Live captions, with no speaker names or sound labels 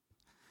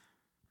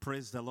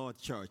Praise the Lord,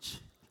 church.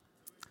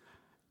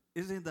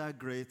 Isn't that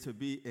great to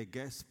be a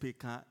guest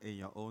speaker in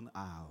your own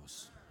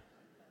house?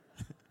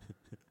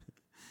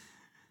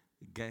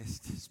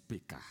 Guest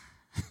speaker.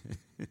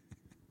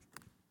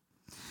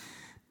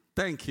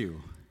 Thank you.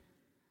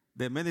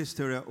 The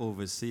ministerial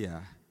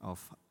overseer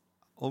of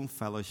Home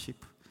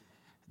Fellowship,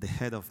 the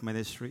head of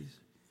ministries,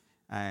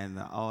 and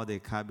all the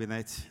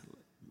cabinet,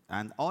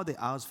 and all the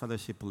house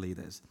fellowship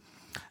leaders.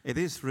 It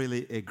is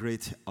really a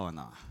great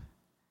honor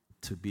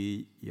to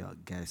be your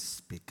guest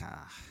speaker.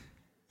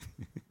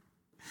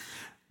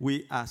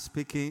 We are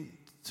speaking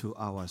to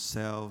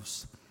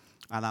ourselves,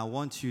 and I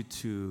want you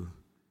to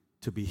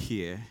be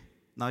here,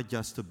 not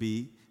just to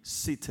be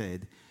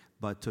seated,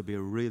 but to be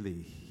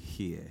really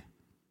here.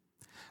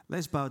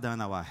 Let's bow down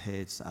our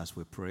heads as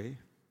we pray.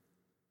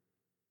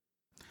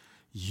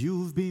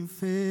 You've been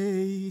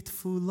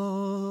faithful,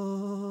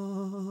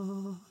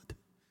 Lord,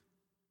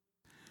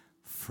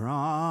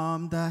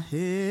 from the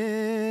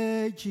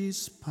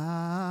ages past.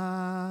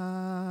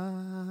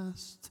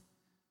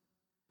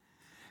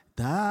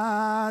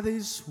 That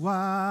is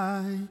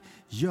why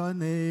your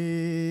name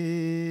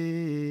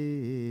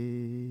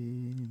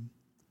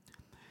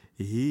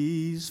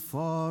is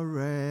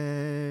forever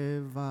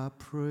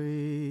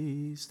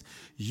praised.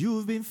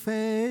 You've been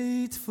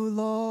faithful,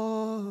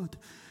 Lord.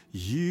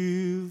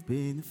 You've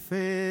been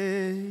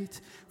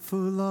faithful,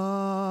 Lord,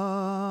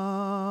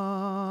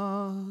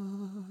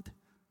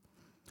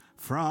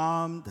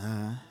 from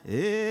the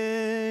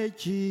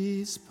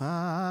ages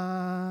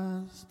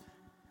past.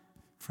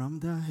 From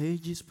the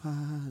ages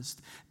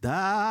past,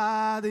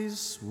 that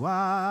is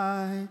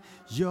why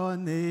your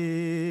name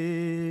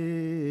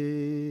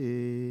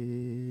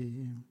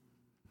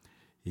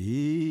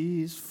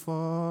is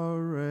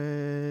forever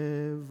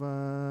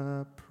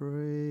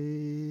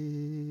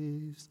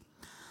praised.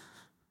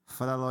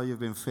 Father Lord, you've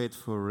been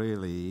faithful,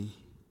 really.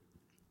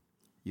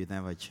 You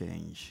never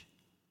change.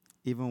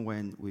 Even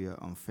when we are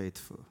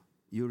unfaithful,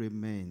 you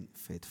remain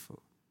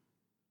faithful.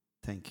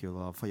 Thank you,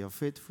 Lord, for your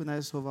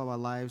faithfulness over our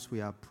lives. We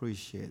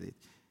appreciate it.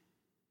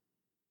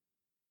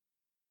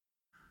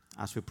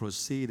 As we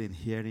proceed in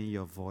hearing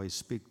your voice,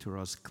 speak to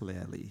us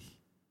clearly.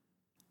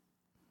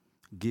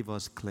 Give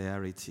us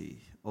clarity.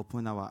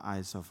 Open our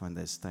eyes of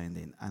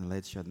understanding, and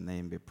let your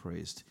name be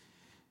praised.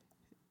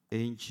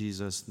 In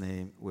Jesus'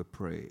 name we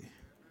pray.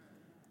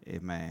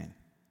 Amen.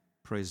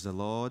 Praise the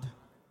Lord.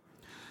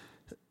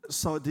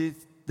 So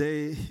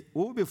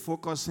we'll be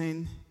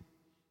focusing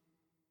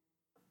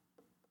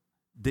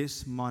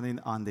this morning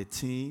on the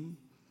theme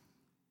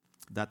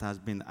that has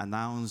been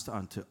announced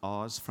unto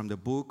us from the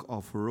book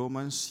of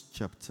Romans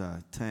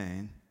chapter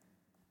 10.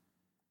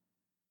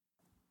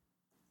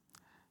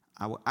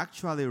 I will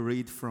actually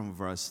read from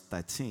verse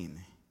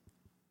 13.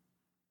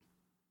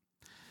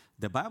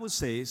 The Bible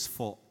says,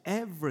 "For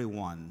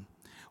everyone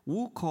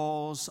who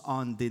calls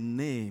on the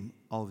name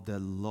of the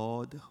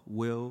Lord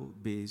will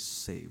be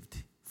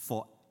saved."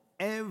 For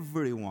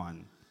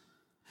everyone.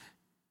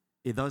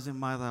 It doesn't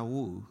matter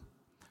who.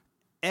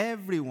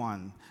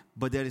 Everyone,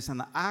 but there is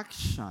an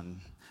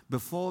action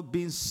before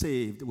being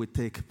saved will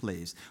take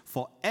place.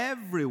 For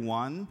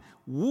everyone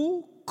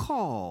who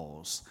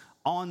calls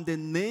on the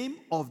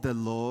name of the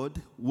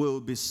Lord will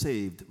be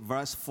saved.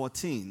 Verse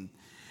 14.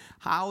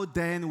 How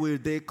then will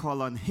they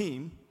call on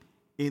him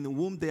in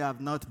whom they have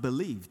not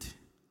believed?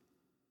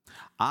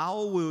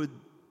 How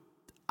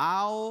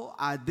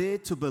are they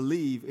to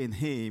believe in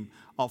him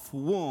of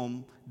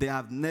whom they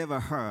have never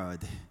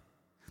heard?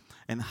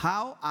 And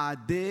how are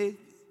they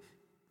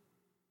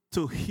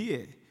to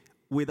hear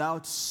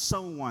without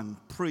someone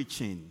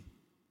preaching?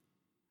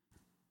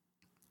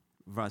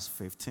 Verse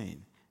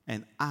 15.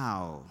 And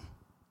how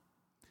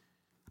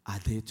are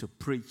they to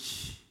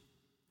preach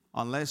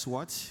unless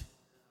what?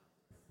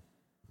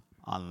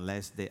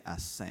 Unless they are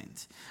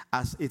sent.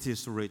 As it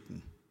is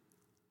written,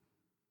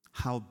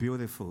 how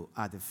beautiful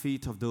are the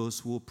feet of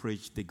those who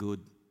preach the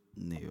good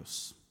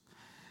news.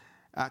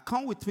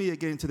 Come with me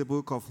again to the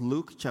book of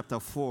Luke chapter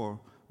 4,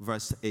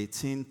 verse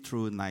 18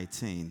 through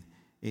 19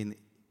 in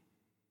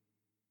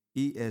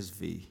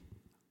ESV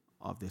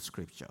of the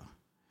scripture.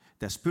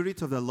 The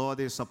Spirit of the Lord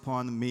is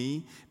upon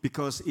me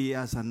because he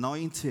has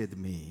anointed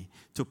me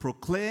to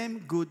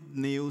proclaim good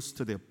news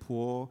to the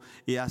poor.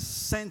 He has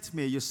sent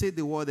me, you see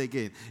the word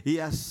again, he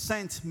has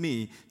sent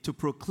me to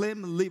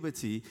proclaim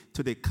liberty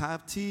to the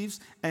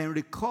captives and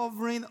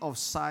recovering of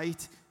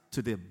sight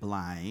to the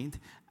blind,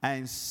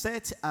 and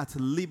set at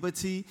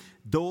liberty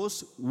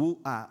those who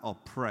are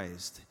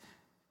oppressed,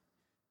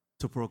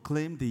 to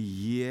proclaim the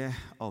year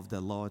of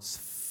the Lord's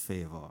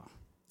favor.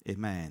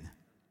 Amen.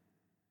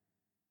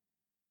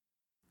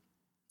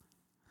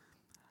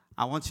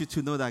 I want you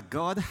to know that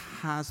God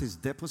has his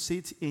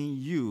deposit in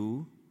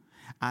you,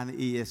 and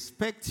he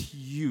expects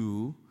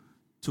you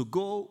to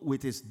go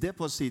with his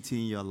deposit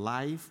in your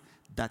life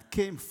that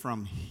came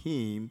from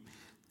him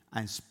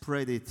and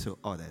spread it to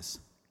others.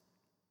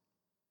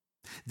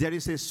 There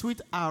is a sweet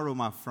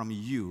aroma from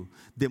you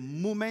the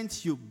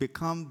moment you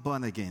become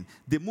born again,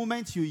 the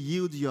moment you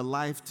yield your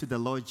life to the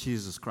Lord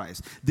Jesus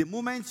Christ, the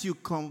moment you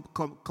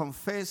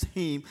confess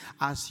Him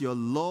as your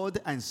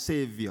Lord and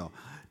Savior.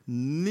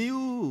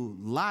 New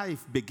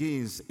life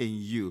begins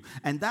in you,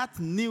 and that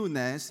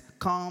newness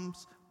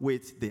comes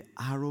with the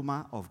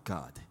aroma of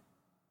God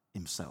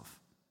Himself.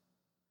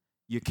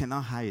 You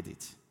cannot hide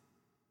it.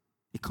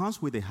 It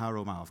comes with the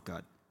aroma of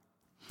God.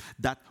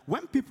 That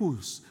when people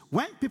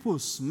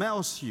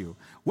smells you,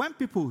 when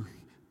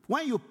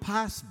you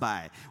pass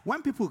by,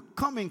 when people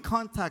come in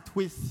contact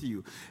with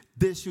you,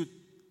 they should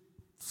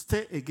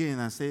stay again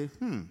and say,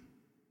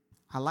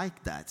 I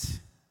like that.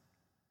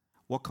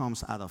 What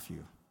comes out of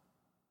you?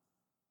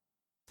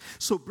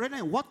 So,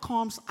 brethren, what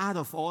comes out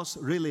of us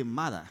really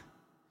matter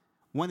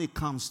when it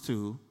comes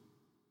to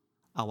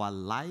our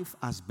life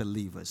as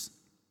believers.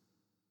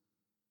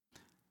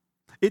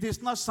 It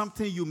is not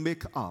something you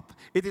make up.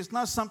 It is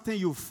not something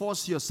you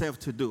force yourself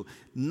to do.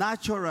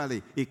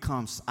 Naturally, it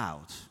comes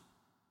out.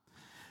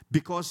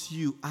 Because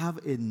you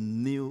have a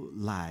new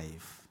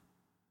life.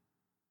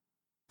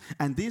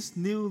 And this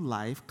new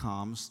life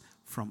comes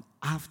from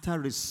after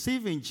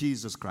receiving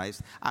Jesus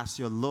Christ as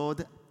your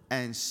Lord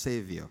and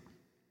Savior.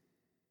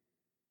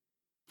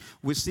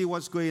 We see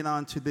what's going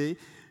on today.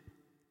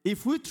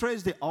 If we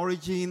trace the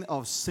origin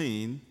of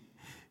sin,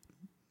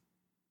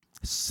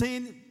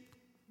 sin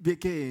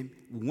began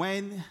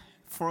when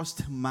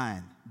first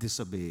man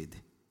disobeyed.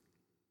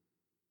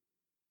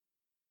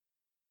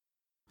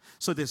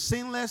 So the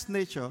sinless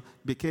nature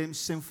became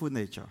sinful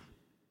nature.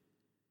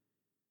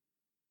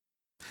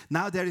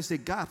 Now there is a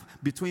gap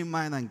between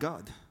man and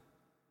God.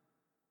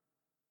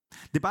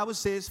 The Bible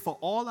says, for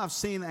all have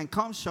sinned and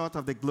come short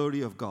of the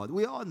glory of God.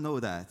 We all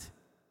know that.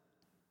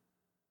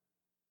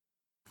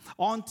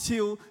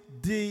 Until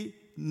the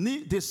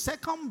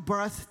second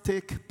birth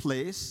take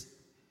place,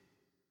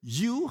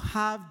 you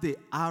have the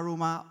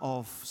aroma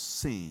of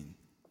sin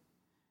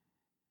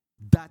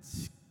that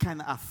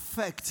can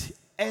affect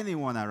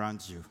anyone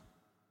around you.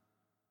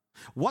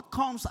 What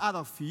comes out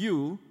of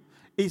you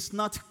is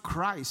not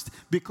Christ,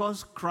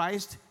 because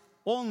Christ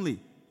only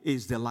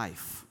is the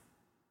life.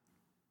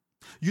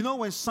 You know,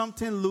 when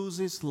something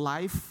loses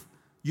life,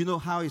 you know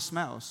how it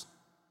smells.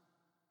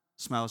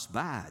 It smells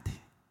bad.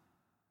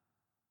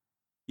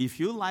 If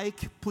you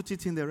like, put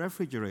it in the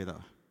refrigerator.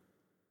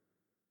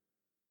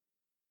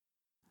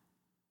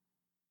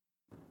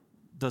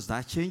 Does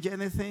that change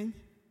anything?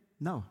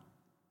 No.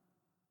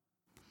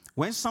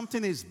 When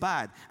something is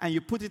bad and you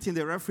put it in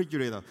the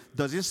refrigerator,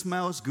 does it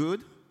smell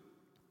good?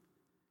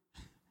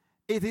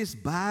 It is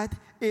bad.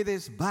 It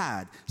is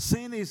bad.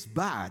 Sin is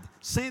bad.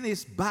 Sin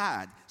is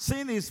bad.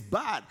 Sin is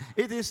bad.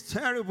 It is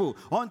terrible.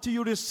 Until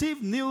you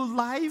receive new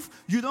life,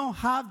 you don't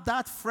have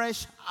that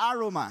fresh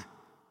aroma.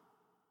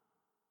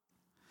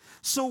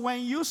 So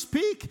when you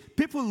speak,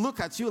 people look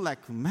at you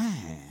like,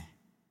 man.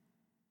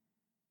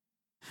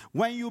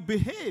 When you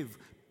behave,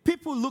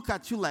 people look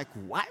at you like,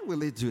 why will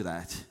he do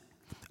that?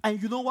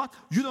 And you know what?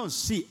 You don't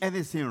see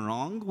anything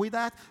wrong with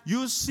that.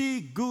 You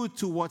see good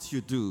to what you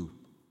do.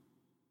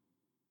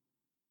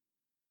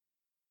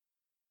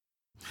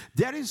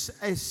 There is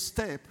a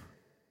step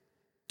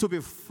to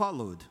be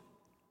followed.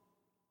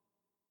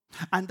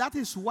 And that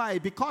is why,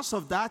 because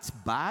of that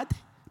bad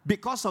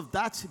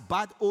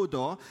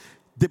odor,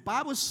 the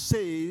Bible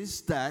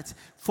says that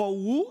for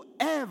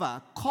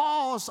whoever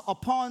calls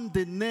upon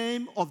the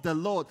name of the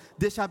Lord,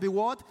 they shall be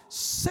what?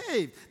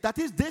 Saved. That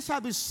is, they shall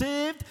be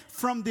saved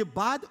from the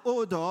bad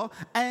odor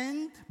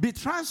and be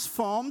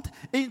transformed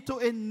into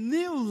a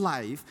new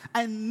life,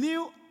 a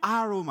new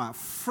aroma,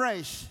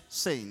 fresh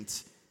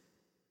saint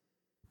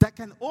that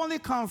can only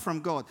come from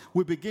God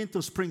will begin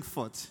to spring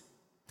forth.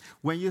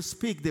 When you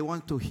speak, they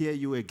want to hear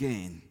you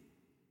again.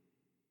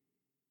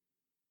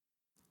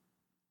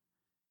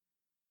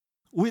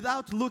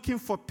 Without looking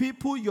for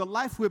people, your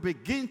life will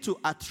begin to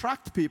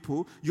attract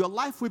people. Your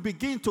life will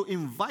begin to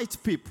invite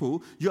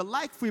people. Your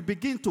life will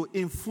begin to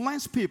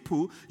influence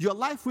people. Your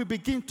life will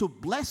begin to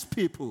bless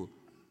people.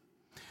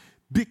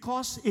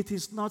 Because it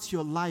is not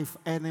your life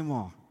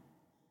anymore.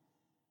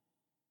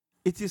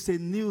 It is a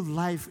new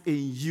life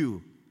in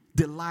you.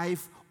 The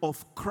life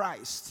of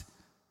Christ.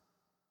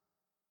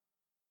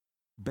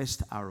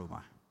 Best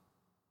aroma.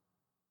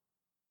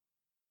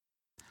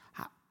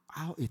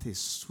 How it is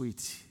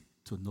sweet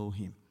to know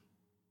him,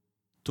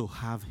 to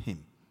have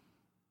him.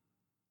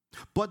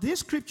 But this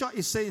scripture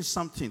is saying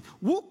something.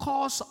 Who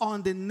calls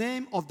on the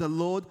name of the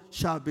Lord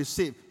shall be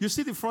saved. You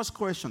see the first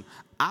question.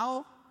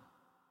 How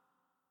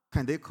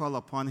can they call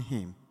upon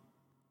him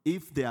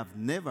if they have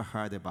never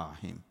heard about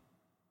him?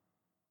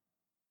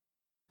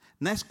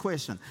 Next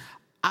question.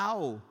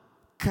 How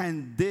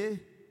can they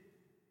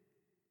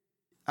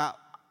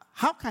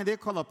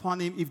call upon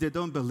him if they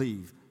don't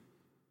believe?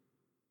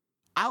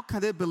 How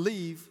can they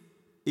believe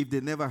if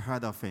they never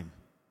heard of him?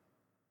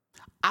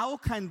 How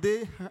can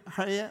they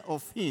hear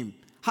of him?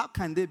 How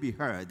can they be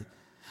heard?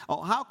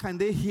 Or how can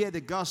they hear the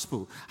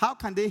gospel? How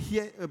can they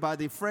hear about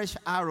the fresh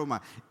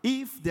aroma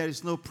if there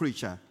is no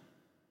preacher?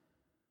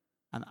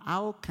 And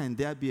how can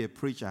there be a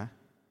preacher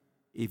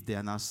if they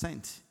are not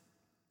sent?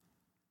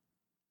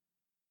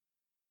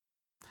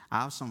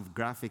 I have some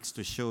graphics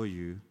to show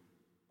you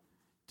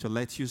to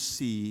let you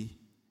see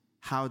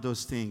how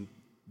those things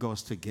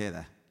goes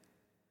together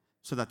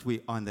so that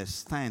we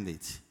understand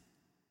it.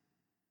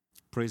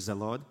 Praise the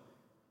Lord.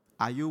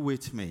 Are you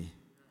with me?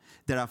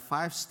 There are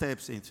 5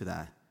 steps into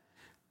that.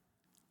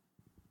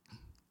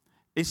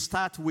 It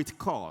starts with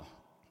call.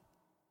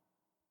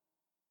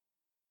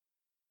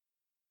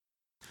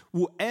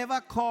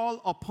 Whoever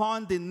call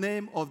upon the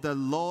name of the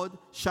Lord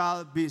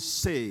shall be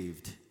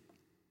saved.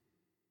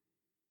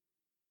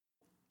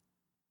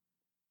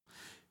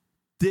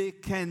 They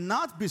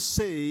cannot be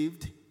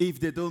saved if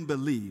they don't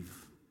believe.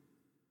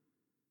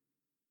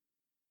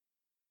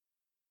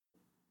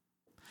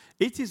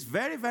 It is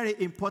very, very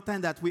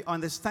important that we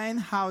understand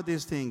how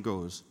this thing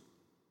goes.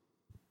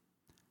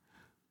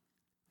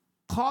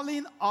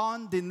 Calling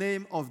on the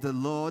name of the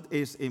Lord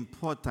is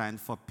important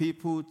for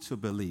people to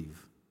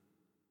believe.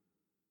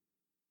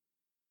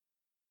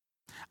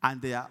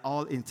 And they are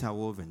all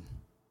interwoven.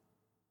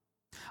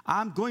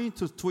 I'm going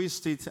to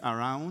twist it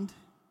around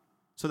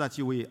so that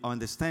you will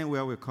understand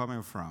where we're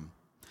coming from.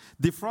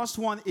 The first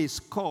one is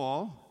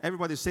call.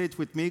 Everybody say it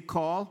with me,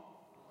 call.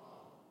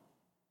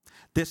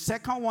 The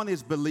second one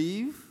is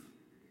believe.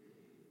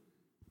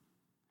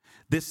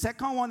 The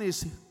second one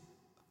is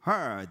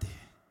heard.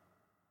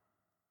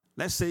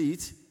 Let's say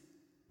it.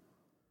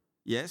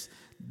 Yes.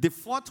 The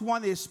fourth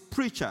one is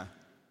preacher.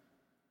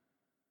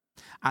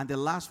 And the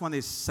last one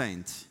is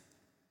sent.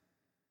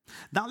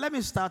 Now let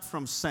me start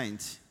from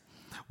sent.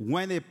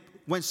 When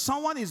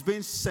someone is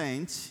being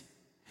sent,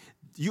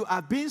 you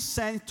are being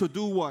sent to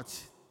do what?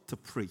 To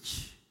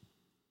preach.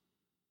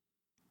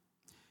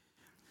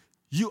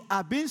 You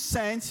are being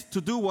sent to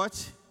do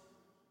what?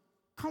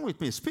 Come with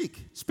me,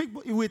 speak. Speak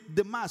with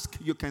the mask,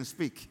 you can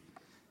speak.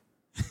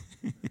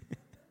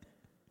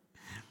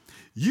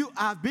 You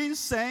are being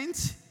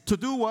sent to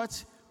do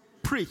what?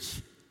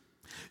 Preach.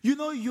 You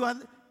know, you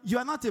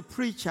are not a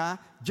preacher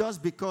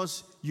just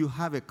because you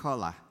have a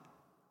collar.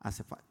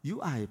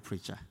 You are a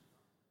preacher.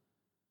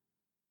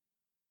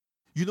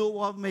 You know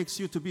what makes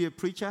you to be a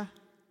preacher?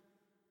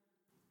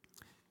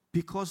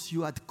 Because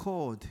you had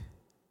called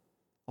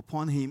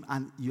upon him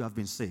and you have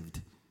been saved.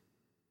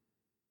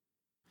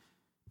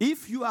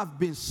 If you have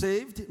been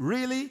saved,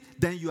 really,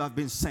 then you have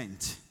been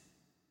sent.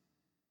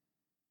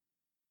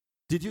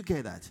 Did you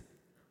get that?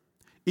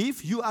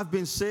 If you have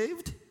been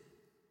saved,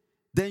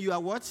 then you are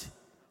what?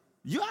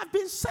 You have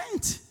been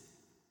sent.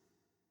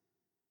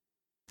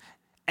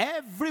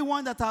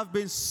 Everyone that have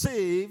been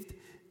saved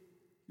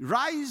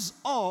rise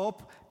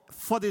up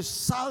for the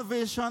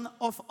salvation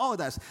of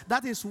others.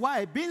 That is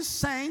why being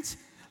sent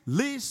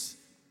leads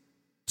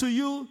to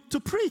you to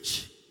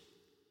preach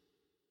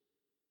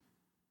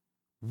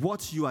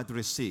what you had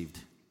received.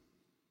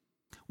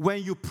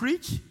 When you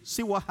preach,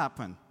 see what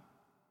happened.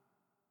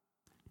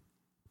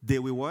 They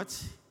will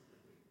what?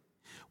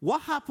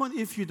 What happens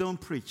if you don't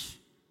preach?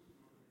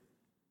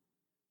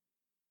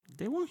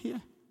 They won't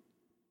hear.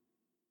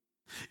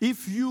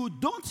 If you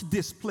don't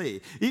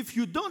display, if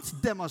you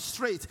don't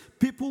demonstrate,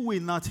 people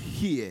will not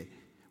hear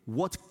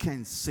what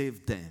can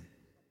save them.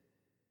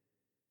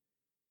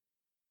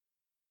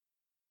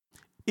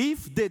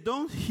 If they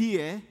don't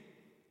hear,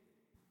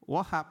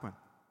 what happened?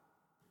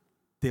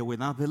 They will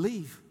not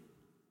believe.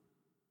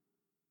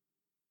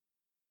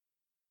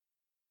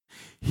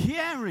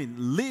 Hearing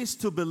leads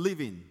to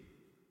believing.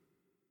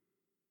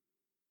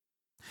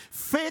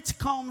 Faith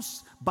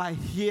comes by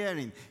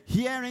hearing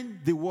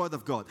the word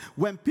of God.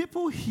 When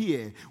people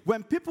hear,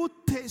 when people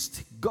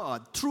taste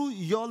God through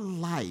your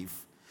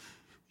life,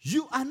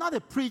 you are not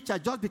a preacher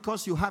just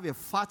because you have a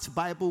fat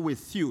Bible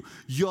with you.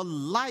 Your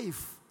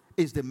life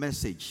is the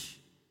message.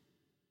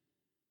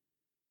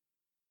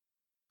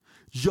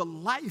 Your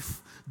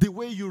life, the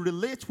way you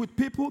relate with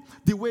people,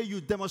 the way you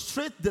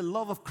demonstrate the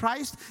love of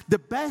Christ, the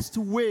best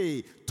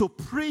way to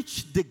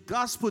preach the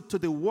gospel to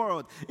the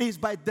world is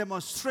by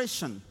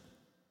demonstration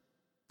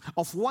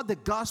of what the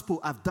gospel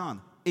have done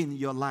in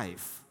your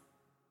life.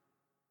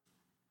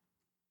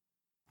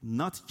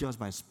 Not just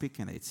by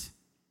speaking it.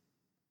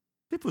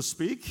 People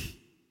speak.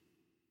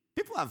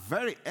 People are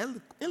very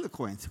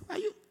eloquent.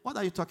 What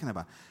are you talking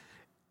about?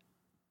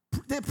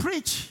 They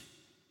preach.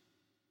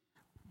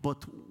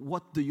 But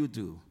what do you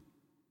do?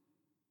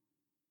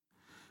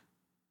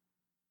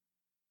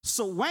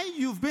 So when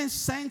you've been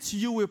sent,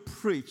 you will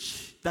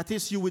preach. That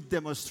is, you will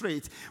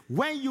demonstrate.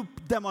 When you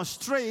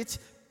demonstrate,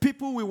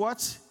 people will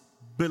what?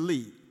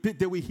 Believe.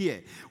 They will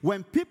hear.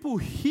 When people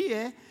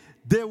hear,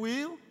 they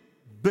will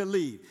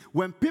believe.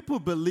 When people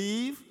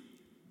believe,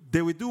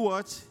 they will do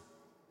what?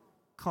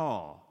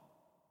 Call.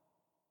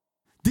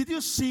 Did you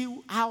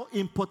see how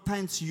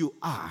important you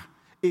are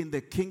in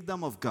the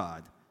kingdom of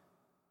God?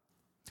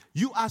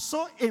 You are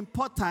so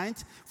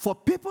important for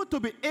people to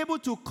be able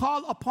to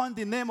call upon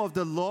the name of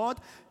the Lord.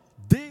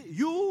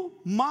 You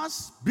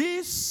must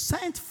be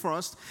sent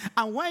first.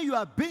 And when you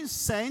are being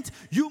sent,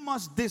 you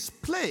must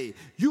display,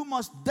 you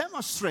must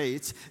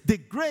demonstrate the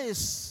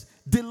grace,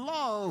 the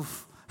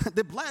love,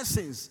 the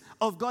blessings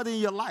of God in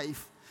your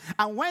life.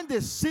 And when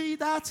they see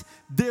that,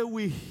 they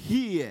will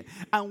hear.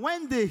 And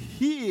when they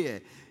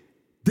hear,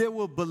 they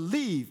will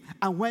believe.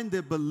 And when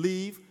they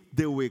believe,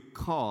 they will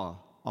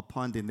call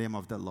upon the name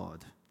of the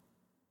Lord.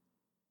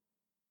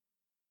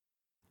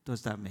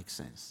 Does that make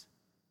sense?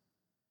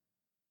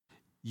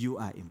 You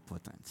are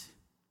important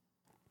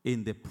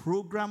in the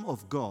program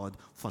of God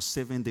for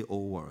saving the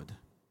whole world.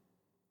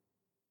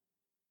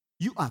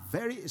 You are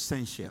very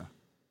essential.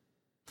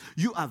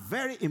 You are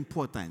very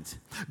important.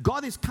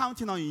 God is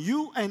counting on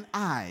you and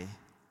I.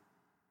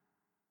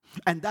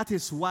 And that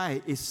is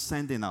why He's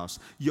sending us.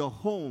 Your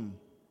home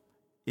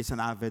is an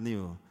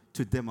avenue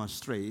to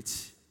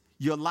demonstrate.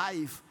 Your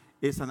life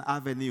is an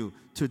avenue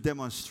to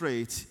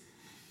demonstrate.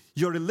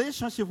 Your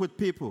relationship with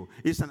people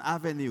is an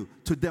avenue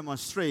to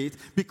demonstrate,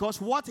 because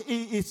what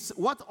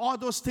all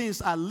those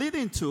things are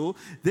leading to,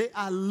 they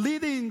are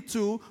leading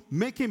to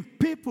making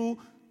people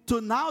to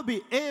now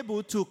be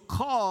able to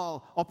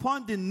call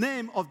upon the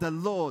name of the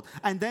Lord.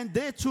 And then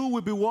they too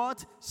will be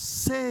what?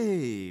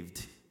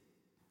 Saved.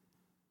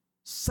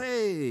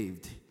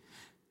 Saved.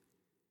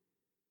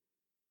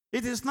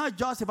 It is not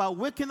just about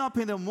waking up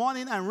in the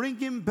morning and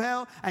ringing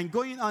bell and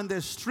going on the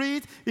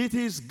street. It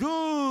is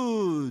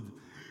good.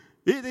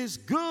 It is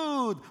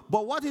good.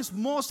 But what is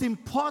most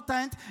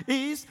important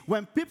is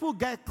when people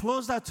get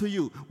closer to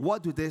you,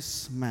 what do they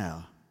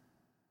smell?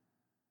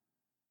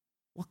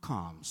 What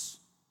comes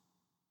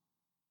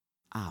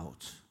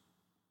out?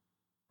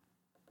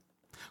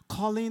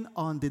 Calling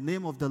on the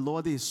name of the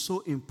Lord is so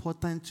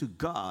important to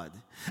God.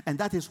 And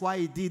that is why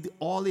He did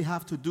all He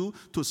had to do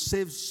to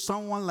save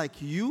someone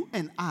like you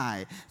and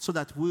I, so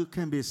that we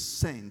can be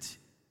sent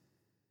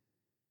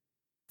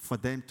for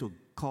them to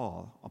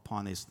call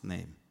upon His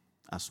name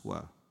as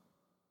well.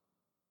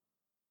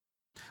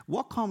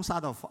 What comes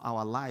out of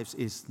our lives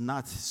is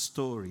not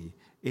story,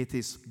 it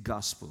is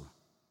gospel.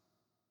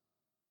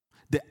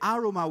 The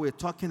aroma we're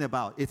talking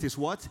about, it is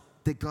what?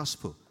 The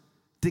gospel.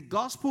 The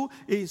gospel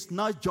is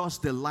not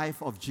just the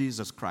life of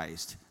Jesus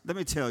Christ. Let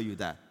me tell you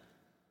that.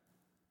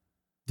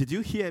 Did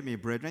you hear me,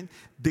 brethren?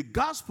 The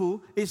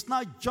gospel is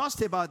not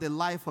just about the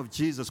life of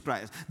Jesus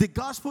Christ. The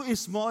gospel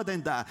is more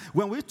than that.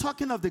 When we're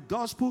talking of the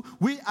gospel,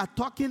 we are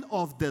talking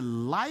of the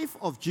life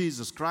of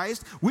Jesus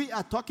Christ. We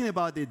are talking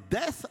about the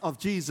death of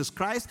Jesus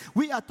Christ.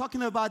 We are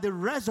talking about the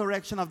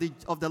resurrection of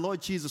the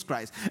Lord Jesus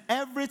Christ.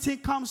 Everything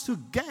comes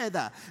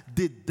together.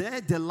 The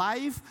death, the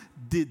life,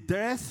 the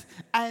death,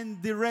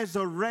 and the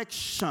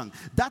resurrection.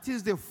 That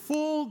is the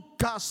full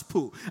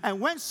gospel. And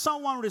when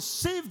someone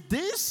receives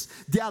this,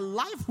 their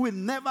life will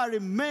never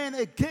remain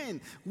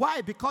again.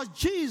 Why? Because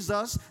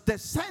Jesus, the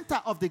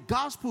center of the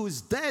gospel,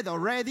 is dead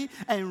already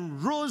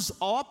and rose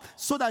up,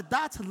 so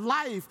that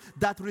life,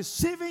 that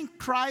receiving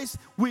Christ,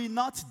 will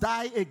not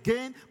die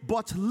again,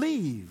 but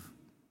live.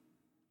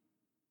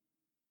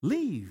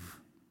 Live.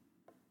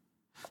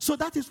 So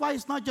that is why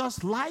it's not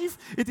just life,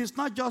 it is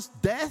not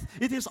just death,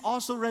 it is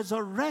also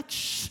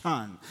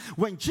resurrection.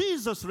 When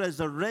Jesus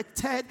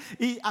resurrected,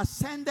 He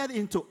ascended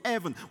into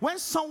heaven. When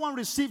someone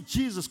receives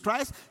Jesus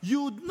Christ,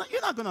 you're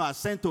not going to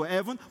ascend to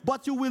heaven,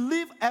 but you will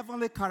live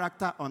heavenly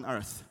character on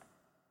earth.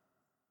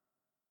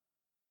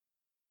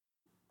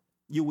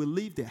 You will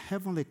live the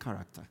heavenly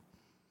character.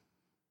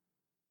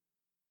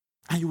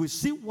 And you will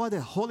see what the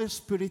Holy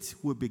Spirit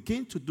will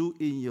begin to do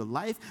in your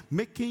life,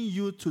 making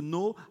you to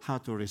know how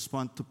to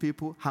respond to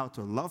people, how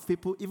to love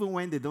people, even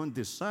when they don't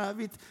deserve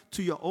it,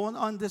 to your own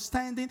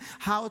understanding,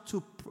 how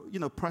to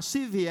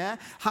persevere,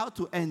 how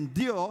to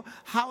endure,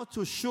 how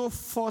to show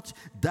forth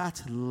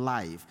that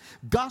life.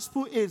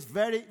 Gospel is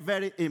very,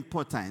 very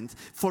important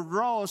for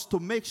us to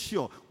make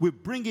sure we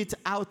bring it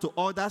out to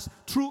others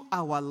through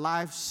our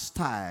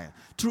lifestyle.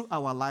 Through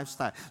our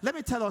lifestyle. Let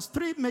me tell us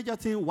three major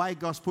things why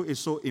gospel is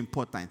so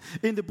important.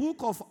 In the book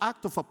of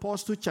Acts of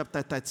Apostles,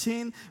 chapter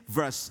 13,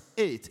 verse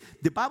 8,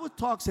 the Bible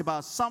talks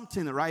about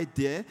something right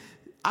there.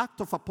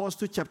 Act of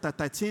Apostles, chapter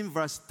 13,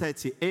 verse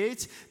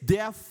 38.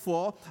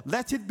 Therefore,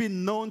 let it be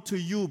known to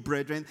you,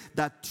 brethren,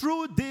 that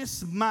through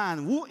this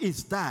man, who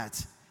is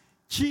that?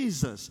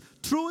 Jesus.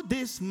 Through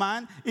this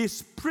man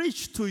is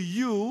preached to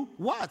you,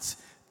 what?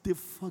 The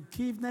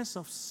forgiveness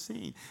of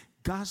sin.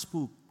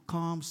 Gospel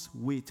comes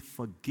with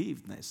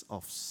forgiveness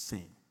of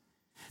sin.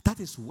 That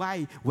is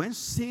why when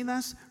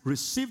sinners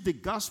receive the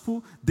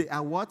gospel, they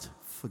are what?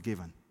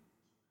 Forgiven.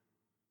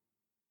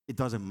 It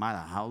doesn't matter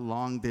how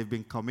long they've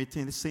been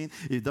committing sin.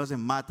 It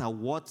doesn't matter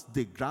what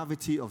the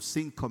gravity of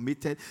sin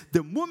committed.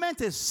 The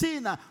moment a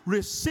sinner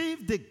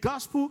receives the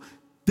gospel,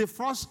 the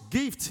first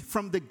gift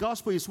from the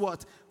gospel is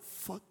what?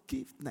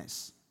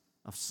 Forgiveness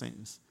of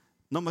sins.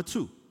 Number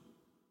two,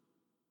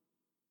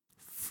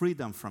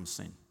 freedom from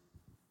sin.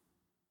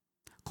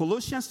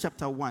 Colossians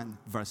chapter 1,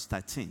 verse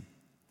 13.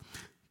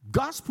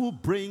 Gospel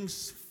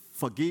brings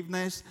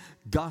forgiveness.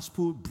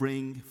 Gospel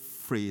brings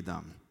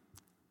freedom.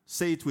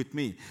 Say it with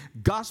me.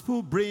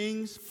 Gospel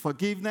brings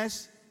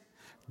forgiveness.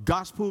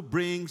 Gospel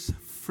brings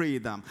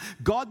freedom.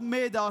 God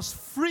made us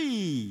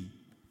free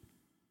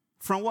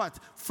From what?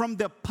 From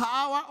the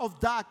power of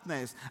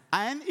darkness.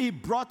 And he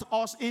brought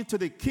us into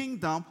the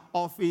kingdom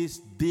of his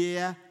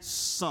dear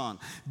Son.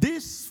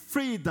 This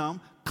freedom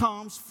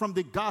comes from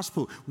the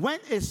gospel. When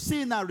a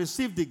sinner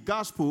receives the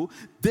gospel,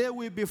 they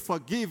will be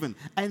forgiven.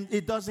 And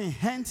it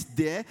doesn't end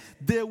there.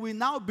 They will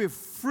now be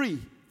free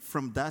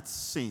from that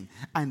sin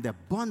and the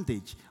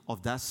bondage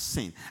of that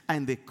sin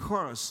and the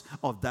curse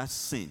of that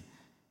sin.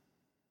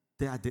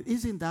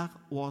 Isn't that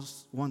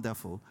was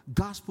wonderful?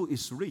 Gospel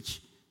is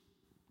rich.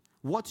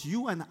 What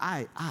you and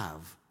I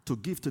have to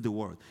give to the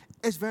world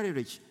is very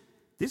rich.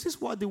 This is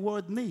what the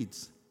world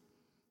needs.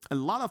 A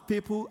lot of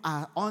people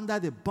are under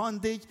the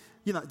bondage.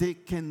 They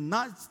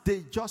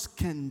just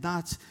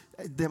cannot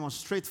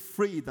demonstrate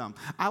freedom.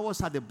 I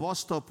was at the bus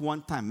stop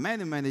one time,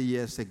 many, many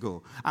years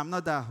ago. I'm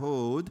not that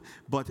old,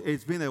 but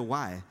it's been a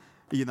while.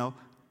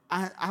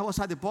 I was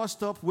at the bus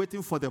stop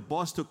waiting for the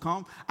bus to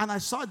come, and I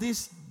saw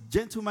this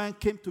gentleman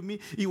came to me.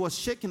 He was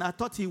shaking. I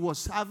thought he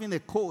was having a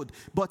cold.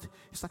 But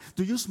he's like,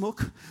 do you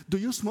smoke? Do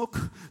you smoke?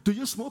 Do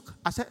you smoke?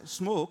 I said,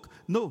 smoke?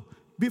 No.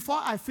 Before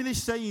I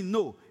finished saying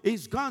no,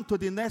 he's gone to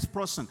the next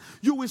person.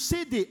 You will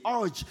see the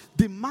urge.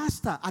 The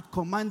master had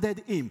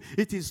commanded him.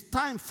 It is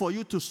time for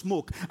you to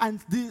smoke. And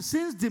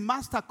since the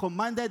master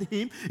commanded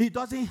him, he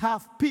doesn't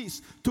have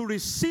peace to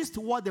resist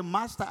what the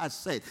master has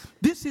said.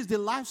 This is the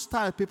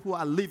lifestyle people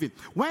are living.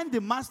 When the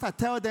master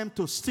tells them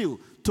to steal,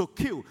 to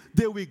kill,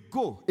 they will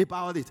go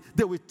about it.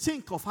 They will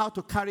think of how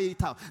to carry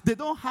it out. They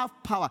don't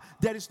have power.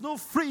 There is no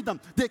freedom.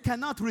 They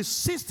cannot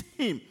resist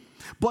him.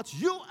 But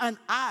you and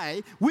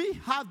I, we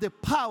have the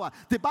power.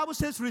 The Bible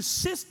says,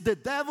 resist the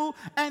devil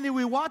and he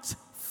will what?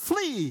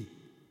 Flee.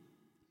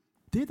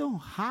 They don't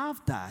have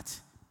that.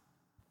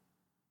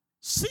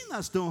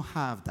 Sinners don't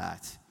have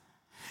that.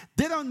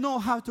 They don't know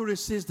how to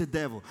resist the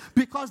devil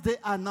because they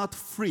are not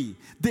free.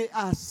 They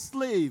are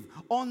slaves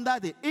under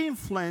the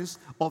influence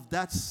of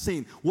that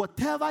sin.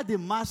 Whatever the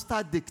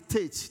master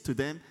dictates to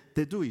them,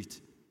 they do it.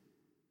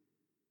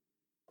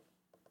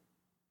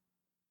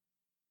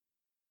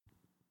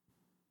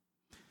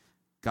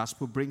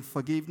 Gospel brings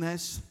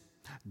forgiveness.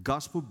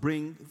 Gospel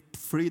brings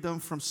freedom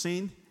from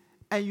sin.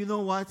 And you know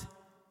what?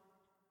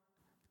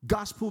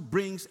 Gospel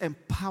brings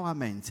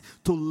empowerment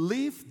to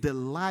live the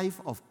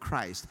life of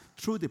Christ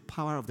through the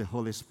power of the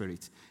Holy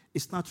Spirit.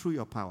 It's not through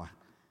your power.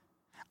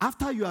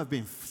 After you have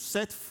been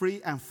set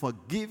free and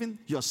forgiven,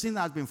 your sin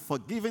has been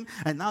forgiven,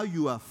 and now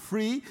you are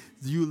free,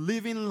 you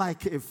living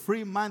like a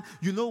free man.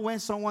 You know when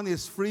someone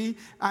is free,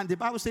 and the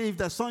Bible says, if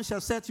the Son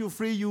shall set you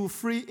free, you are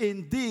free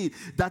indeed.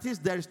 That is,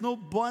 there is no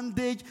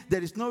bondage,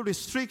 there is no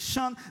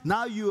restriction.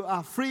 Now you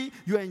are free,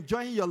 you are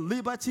enjoying your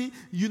liberty.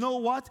 You know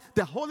what?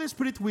 The Holy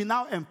Spirit will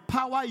now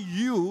empower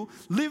you,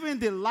 living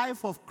the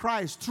life of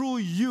Christ through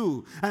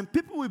you. And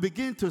people will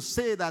begin to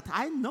say that,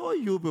 I know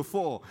you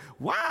before.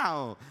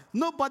 Wow!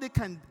 Nobody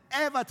can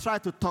ever try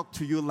to talk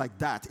to you like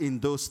that in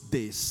those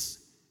days.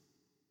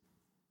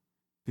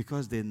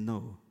 Because they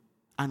know,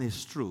 and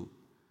it's true,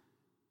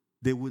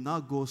 they will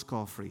not go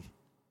scot-free.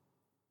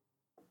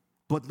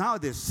 But now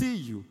they see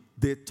you,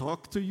 they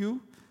talk to you,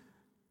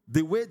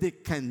 the way they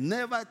can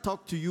never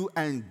talk to you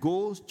and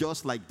go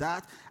just like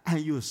that, and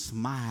you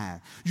smile.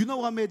 You know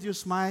what made you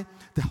smile?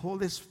 The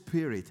Holy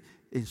Spirit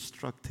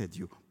instructed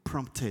you,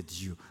 prompted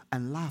you,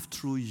 and laughed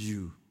through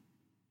you.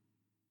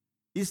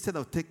 Instead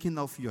of taking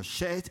off your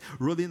shirt,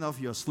 rolling off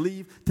your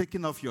sleeve,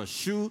 taking off your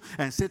shoe,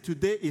 and say,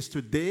 today is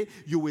today,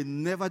 you will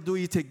never do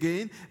it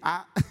again.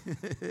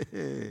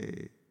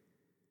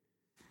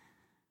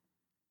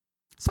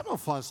 Some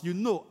of us, you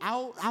know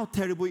how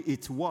terrible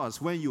it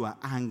was when you are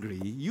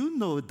angry. You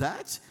know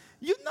that.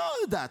 You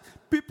know that.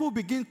 People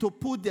begin to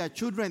put their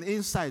children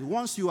inside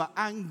once you are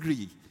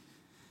angry.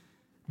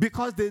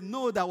 Because they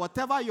know that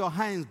whatever your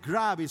hands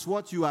grab is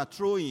what you are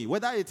throwing.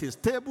 Whether it is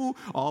table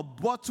or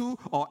bottle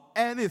or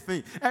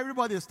anything.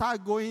 Everybody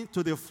start going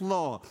to the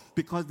floor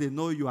because they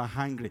know you are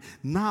hungry.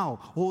 Now,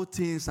 all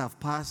things have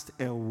passed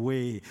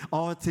away.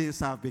 All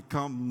things have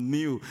become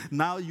new.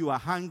 Now you are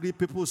hungry.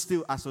 People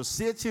still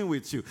associating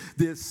with you.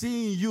 They're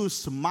seeing you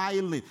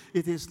smiling.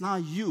 It is now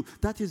you.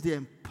 That is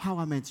the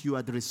empowerment you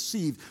had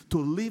received to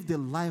live the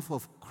life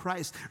of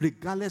Christ,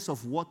 regardless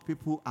of what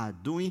people are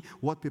doing,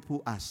 what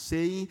people are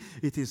saying.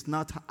 It is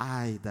not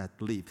I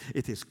that live.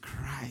 It is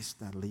Christ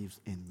that lives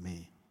in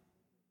me.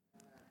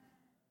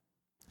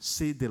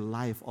 See the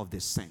life of the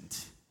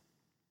saint.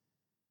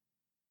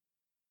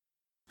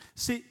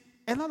 See,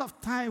 a lot of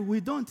time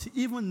we don't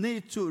even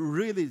need to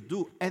really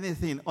do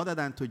anything other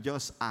than to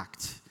just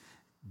act,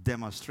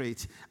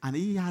 demonstrate. And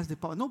he has the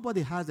power.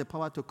 Nobody has the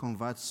power to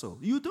convert soul.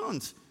 You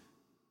don't.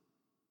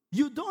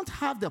 You don't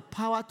have the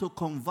power to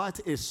convert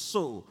a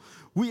soul.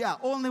 We are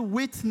only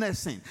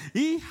witnessing.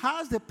 He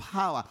has the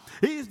power.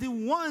 He is the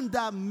one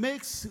that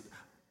makes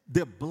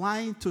the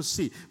blind to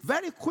see.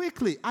 Very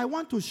quickly, I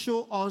want to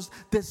show us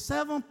the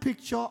 7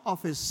 picture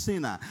of a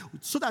sinner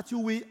so that you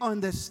will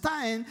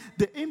understand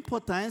the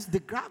importance, the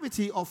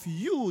gravity of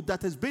you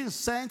that has been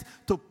sent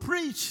to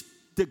preach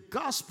the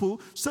gospel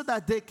so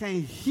that they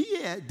can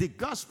hear the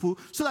gospel,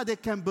 so that they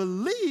can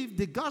believe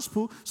the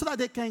gospel, so that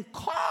they can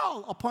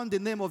call upon the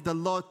name of the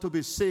Lord to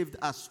be saved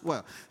as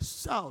well.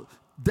 So,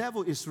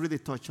 devil is really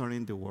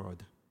torturing the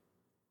world.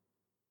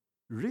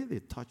 Really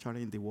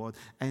torturing the world,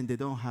 and they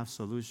don't have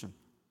solution.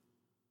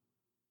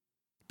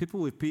 People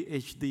with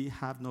PhD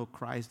have no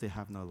Christ, they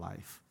have no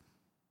life.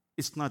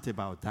 It's not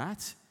about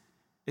that.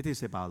 It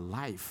is about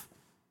life.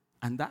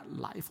 And that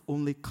life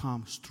only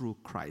comes through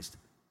Christ.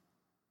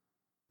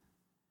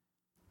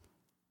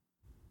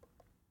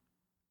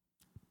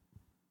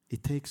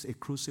 It takes a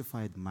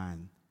crucified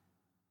man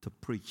to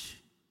preach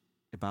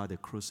about the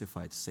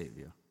crucified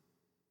Savior.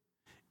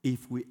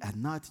 If we are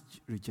not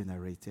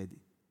regenerated,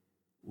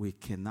 we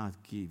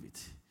cannot give it.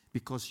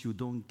 Because you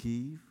don't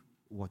give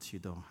what you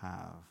don't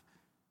have.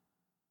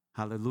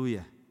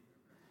 Hallelujah.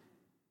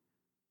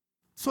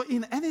 So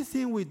in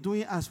anything we're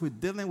doing as we're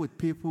dealing with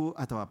people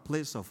at our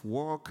place of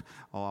work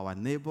or our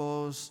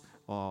neighbors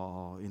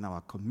or in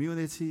our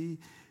community,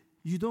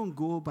 you don't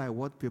go by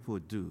what people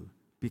do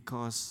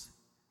because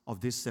of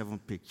this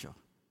 7th picture.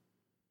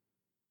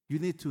 You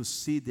need to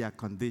see their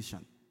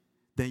condition.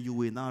 Then you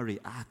will not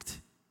react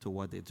to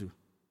what they do.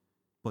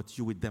 But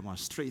you will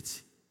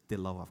demonstrate the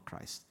love of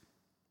Christ.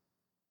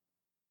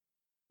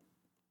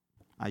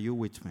 Are you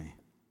with me?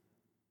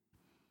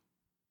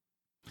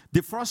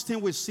 The first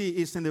thing we see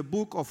is in the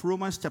book of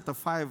Romans chapter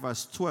 5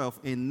 verse 12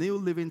 in New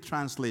Living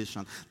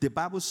Translation. The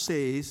Bible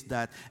says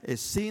that a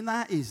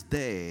sinner is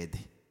dead.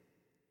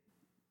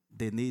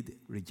 They need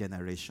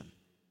regeneration.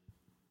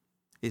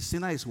 A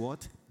sinner is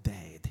what?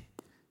 Dead.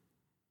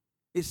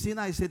 A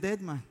sinner is a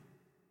dead man.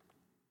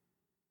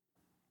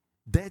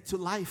 Dead to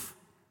life.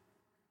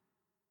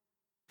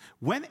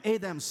 When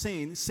Adam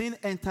sinned, sin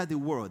entered the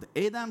world.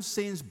 Adam's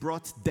sins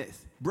brought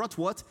death. Brought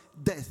what?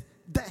 Death.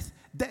 Death.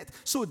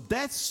 Death. So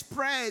death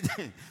spread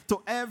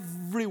to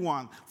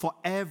everyone, for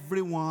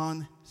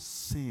everyone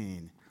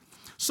sinned.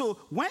 So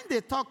when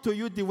they talk to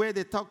you the way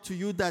they talk to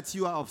you, that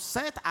you are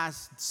upset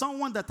as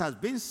someone that has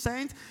been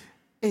sent,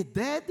 a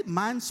dead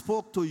man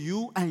spoke to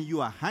you and you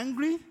are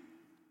hungry.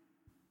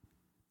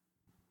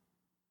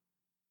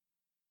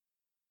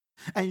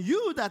 And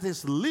you that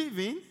is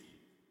living,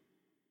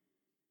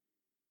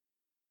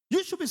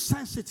 you should be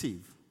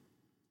sensitive.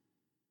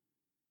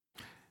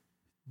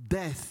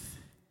 Death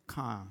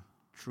comes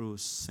through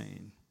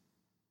sin.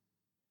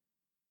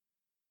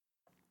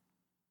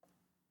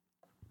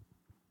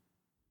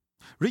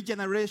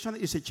 Regeneration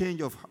is a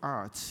change of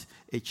heart,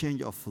 a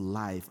change of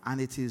life,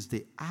 and it is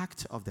the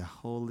act of the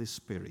Holy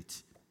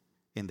Spirit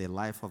in the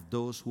life of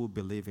those who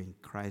believe in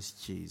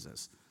Christ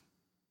Jesus.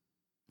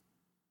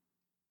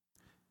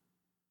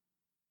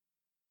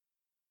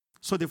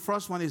 So the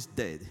first one is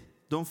dead.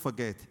 Don't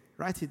forget,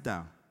 write it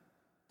down.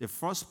 The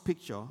first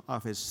picture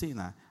of a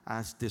sinner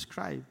as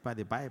described by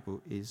the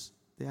Bible is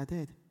they are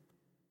dead.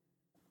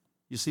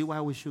 You see why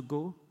we should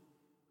go?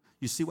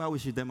 You see why we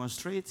should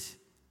demonstrate?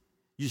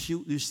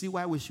 You see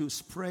why we should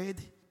spread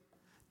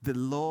the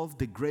love,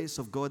 the grace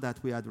of God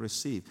that we had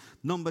received.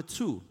 Number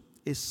 2,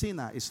 a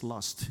sinner is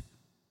lost.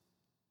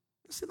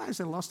 A sinner is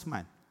a lost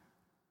man.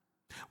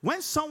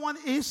 When someone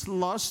is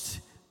lost,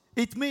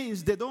 it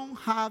means they don't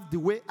have the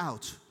way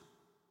out.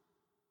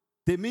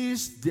 They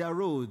miss their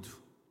road.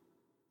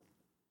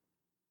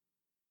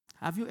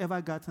 Have you ever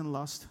gotten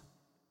lost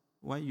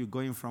when you're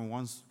going from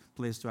one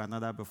place to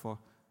another before?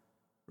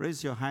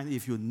 Raise your hand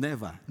if you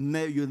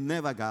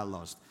never got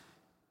lost.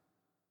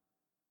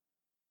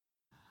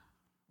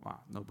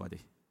 Wow, nobody.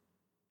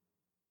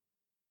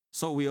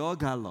 So we all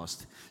got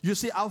lost. You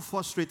see how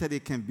frustrated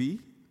it can be,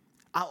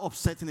 how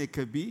upsetting it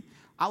can be,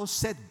 how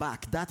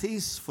setback that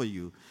is for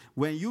you.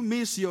 When you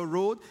miss your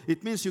road,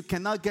 it means you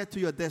cannot get to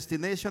your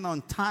destination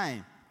on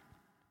time.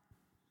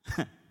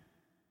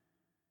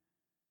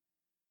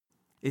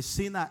 A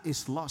sinner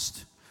is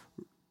lost.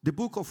 The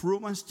book of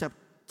Romans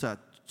chapter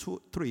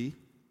 3,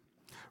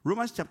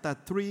 Romans chapter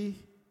 3,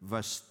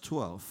 verse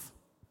 12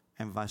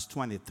 and verse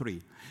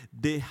 23.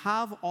 They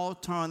have all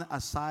turned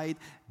aside.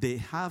 They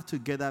have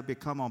together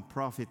become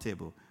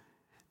unprofitable.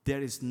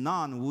 There is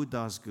none who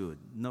does good.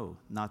 No,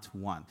 not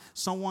one.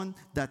 Someone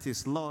that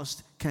is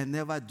lost can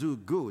never do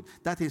good.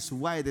 That is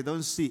why they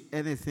don't see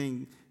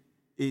anything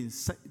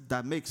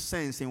that makes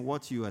sense in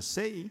what you are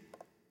saying.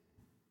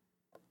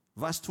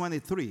 Verse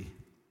 23.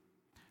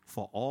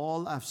 For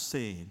all have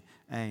sinned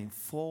and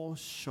fall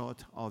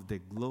short of the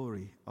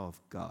glory of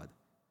God.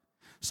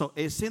 So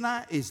a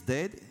sinner is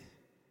dead.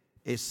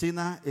 A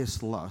sinner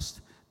is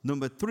lost.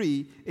 Number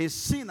 3, a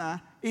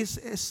sinner is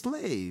a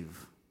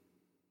slave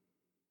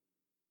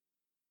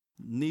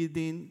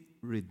needing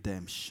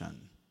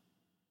redemption.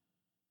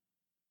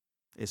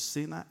 A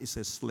sinner is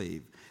a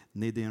slave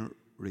needing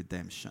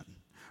redemption.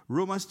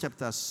 Romans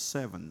chapter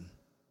 7.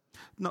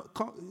 No,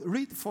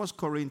 read 1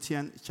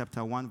 Corinthians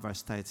chapter 1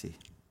 verse 30.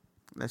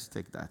 Let's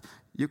take that.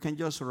 You can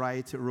just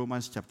write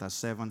Romans chapter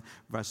 7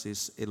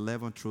 verses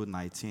 11 through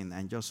 19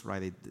 and just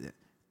write it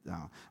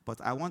down.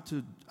 But I want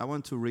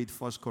to read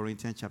 1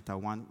 Corinthians chapter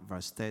 1,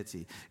 verse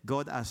 30.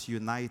 God has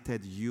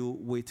united you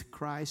with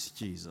Christ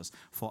Jesus.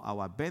 For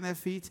our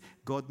benefit,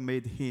 God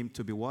made him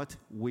to be what?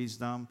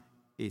 Wisdom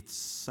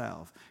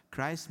itself.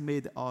 Christ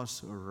made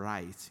us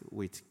right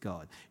with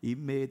God. He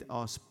made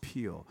us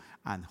pure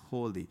and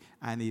holy,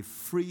 and he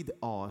freed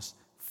us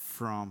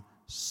from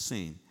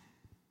sin.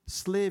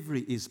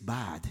 Slavery is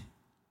bad.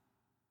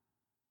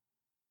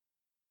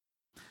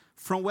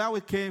 From where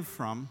we came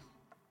from,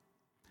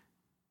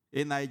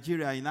 in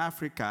Nigeria, in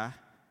Africa,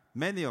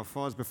 many of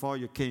us, before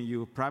you came,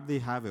 you probably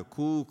have a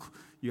cook,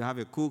 you have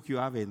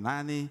a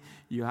nanny,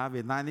 you have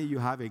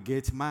a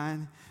gate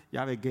man,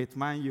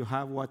 you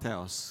have what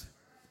else?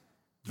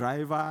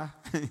 Driver.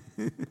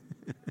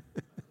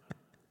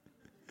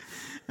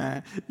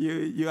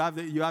 You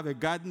have a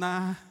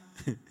gardener.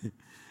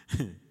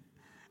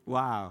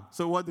 Wow.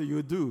 So what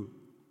do?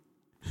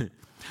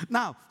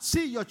 Now,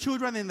 see your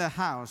children in the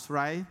house,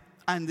 right?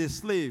 And the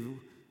slave.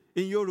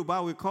 In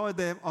Yoruba, we call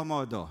them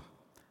omodo.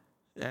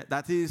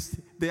 That is,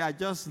 they are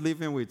just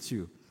living with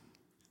you.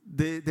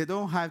 They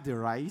don't have the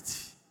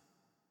right,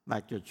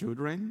 like your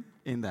children,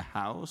 in the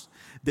house.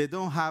 They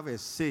don't have a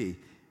say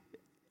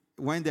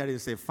when there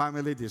is a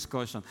family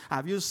discussion.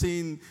 Have you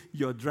seen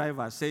your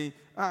driver say,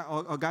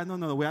 "Oga,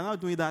 no, we are not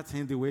doing that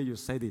in the way you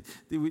said it."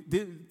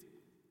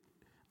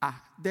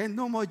 Then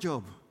no more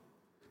job.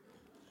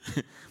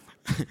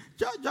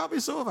 Job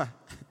is over.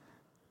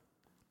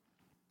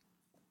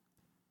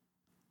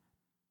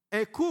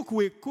 A cook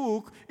will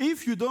cook.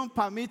 If you don't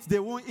permit, they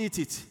won't eat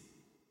it.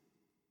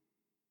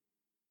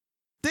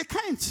 They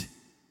can't.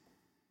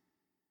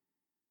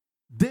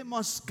 They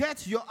must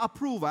get your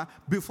approval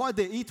before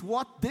they eat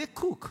what they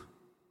cook.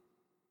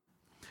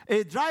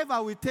 A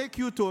driver will take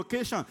you to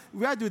occasion.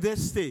 Where do they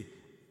stay?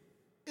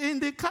 In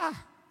the car.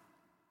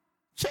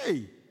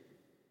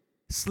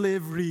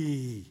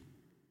 Slavery.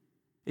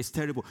 It's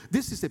terrible.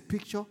 This is a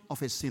picture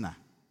of a sinner.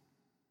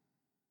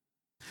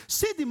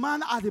 See the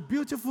man at the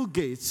beautiful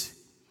gate.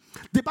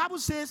 The Bible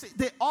says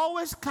they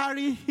always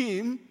carry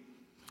him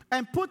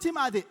and put him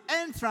at the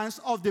entrance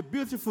of the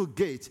beautiful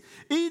gate.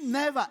 He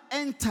never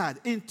entered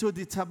into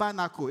the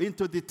tabernacle,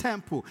 into the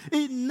temple.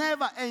 He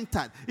never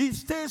entered. He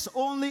stays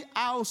only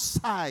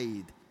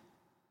outside.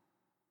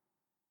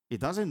 He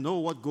doesn't know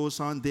what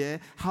goes on there,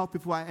 how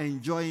people are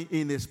enjoying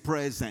in his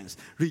presence,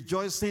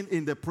 rejoicing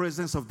in the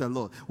presence of the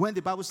Lord. When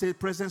the Bible says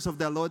presence of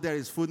the Lord, there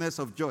is fullness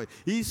of joy.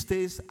 He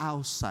stays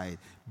outside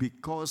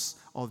because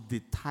of the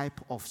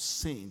type of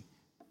sin.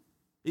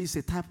 He's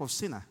a type of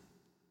sinner.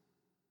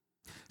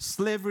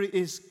 Slavery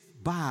is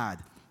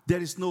bad.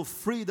 There is no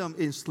freedom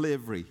in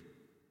slavery.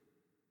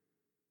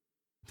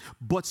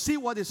 But see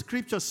what the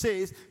scripture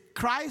says.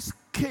 Christ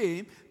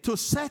came to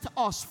set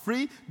us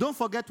free. Don't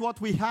forget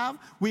what we have.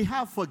 We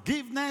have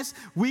forgiveness.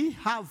 We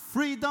have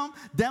freedom.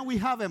 Then we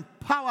have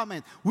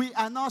empowerment. We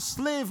are not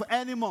slaves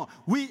anymore.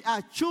 We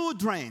are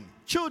children.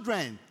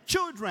 Children.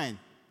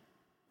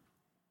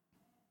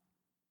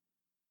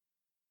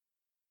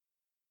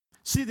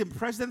 See, the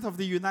president of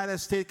the United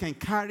States can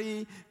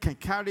carry,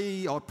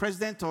 or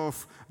president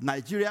of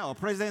Nigeria, or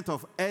president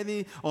of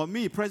or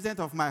me, president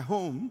of my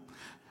home,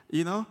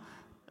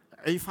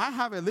 if I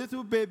have a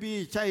little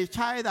baby, a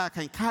child, I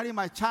can carry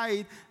my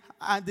child,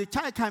 and the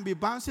child can be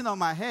bouncing on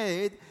my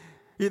head,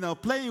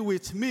 playing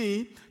with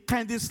me.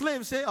 Can the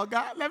slave say, "Oh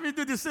God, let me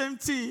do the same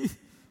thing"?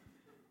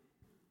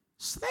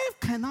 Slave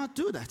cannot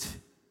do that.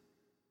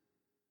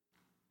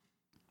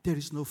 There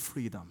is no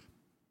freedom,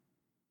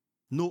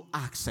 no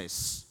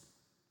access.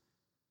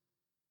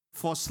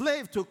 For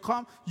slave to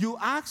come, you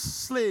ask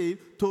slave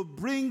to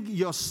bring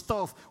your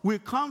stuff. We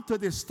come to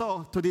the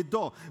store, to the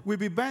door. We'll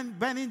be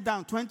bending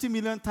down 20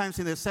 million times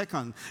in a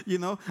second,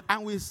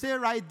 and we stay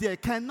right there.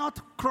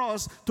 Cannot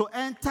cross to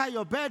enter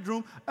your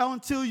bedroom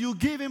until you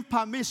give him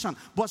permission.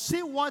 But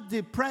see what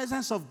the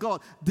presence of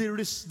God,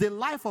 the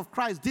life of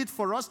Christ did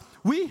for us.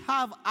 We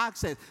have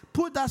access.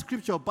 Put that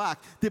scripture back.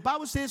 The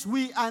Bible says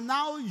we are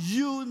now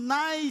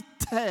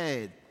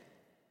united.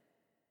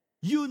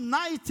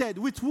 United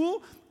with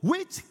who?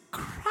 With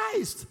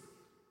Christ.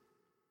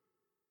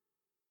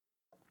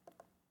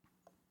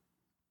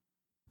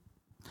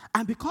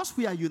 And because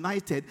we are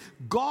united,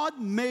 God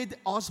made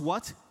us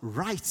what?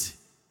 Right.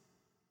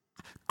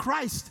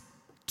 Christ.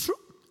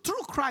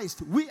 Through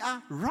Christ, we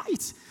are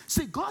right.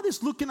 See, God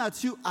is looking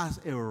at you as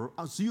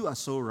you are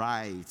so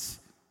right.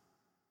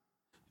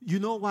 You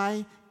know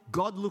why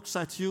God looks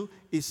at you?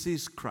 He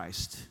sees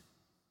Christ.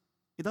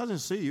 He doesn't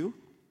see you.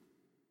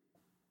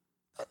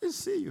 He doesn't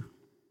see you.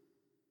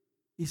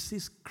 He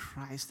sees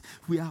Christ.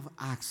 We have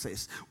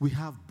access. We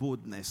have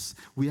boldness.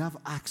 We have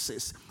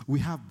access. We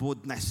have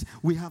boldness.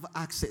 We have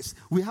access.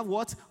 We have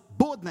what?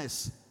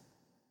 Boldness.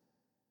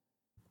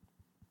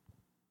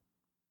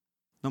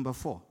 Number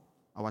 4.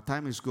 Our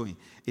time is going.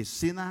 A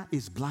sinner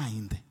is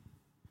blind,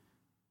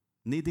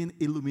 needing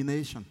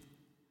illumination.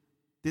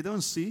 They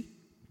don't see.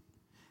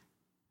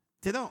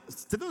 They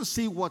don't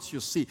see what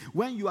you see.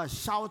 When you are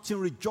shouting,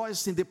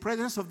 rejoicing, the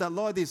presence of the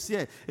Lord is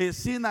here. A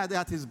sinner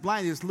that is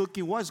blind is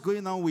looking, what's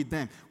going on with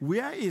them?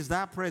 Where is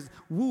that presence?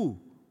 Who?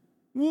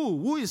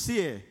 Who is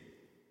here?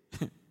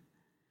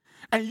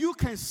 And you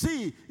can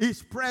see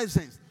his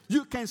presence.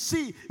 You can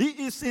see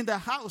he is in the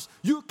house.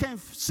 You can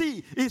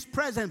see his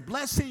presence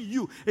blessing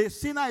you. A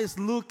sinner is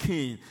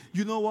looking.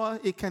 You know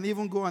what? He can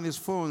even go on his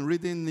phone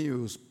reading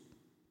news.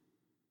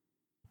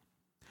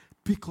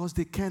 Because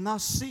they cannot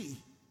see.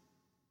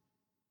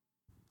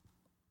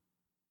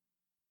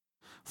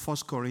 1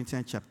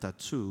 Corinthians chapter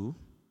 2.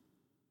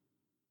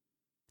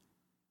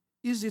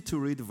 Easy to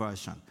read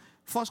version.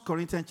 1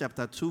 Corinthians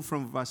chapter 2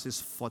 from verses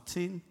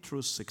 14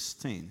 through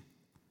 16.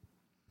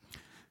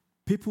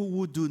 People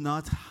who do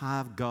not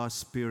have God's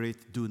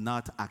Spirit do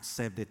not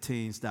accept the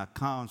things that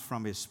come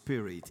from His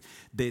Spirit.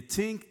 They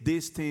think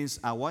these things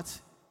are what?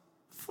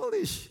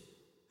 Foolish.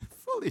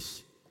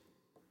 Foolish.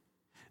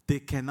 They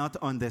cannot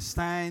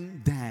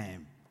understand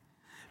them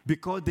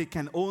because they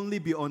can only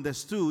be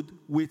understood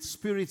with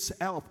Spirit's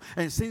help.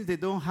 And since they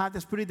don't have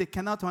the Spirit, they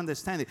cannot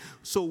understand it.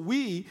 So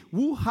we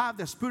who have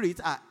the Spirit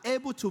are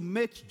able to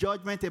make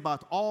judgment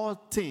about all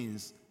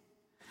things.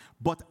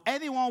 But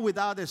anyone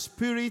without the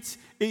Spirit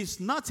is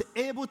not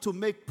able to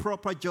make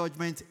proper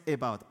judgment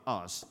about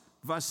us.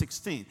 Verse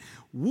 16.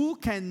 Who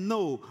can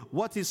know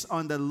what is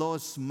on the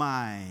Lord's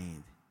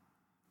mind?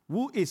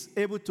 Who is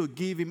able to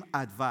give him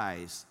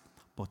advice?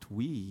 But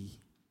we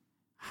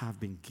have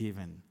been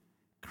given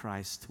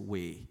Christ's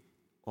way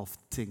of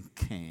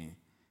thinking.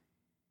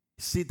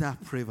 See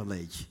that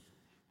privilege?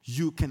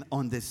 You can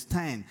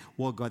understand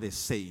what God is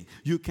saying.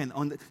 You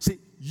can see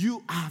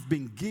you have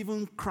been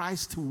given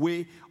Christ's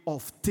way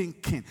of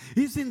thinking.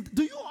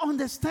 Do you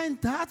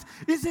understand that?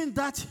 Isn't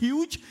that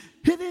huge?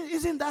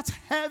 Isn't that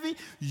heavy?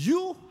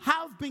 You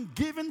have been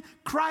given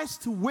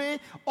Christ's way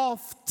of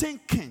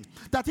thinking.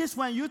 That is,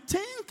 when you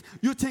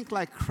think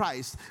like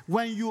Christ.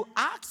 When you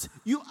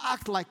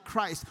act like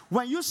Christ.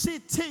 When you see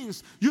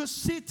things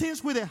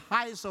with the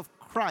eyes of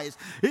Christ.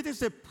 It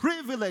is a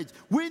privilege.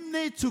 We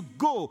need to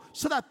go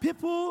so that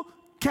people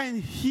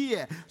can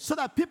hear, so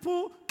that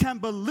people can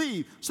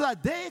believe, so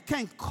that they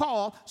can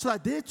call, so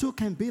that they too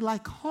can be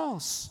like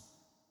us.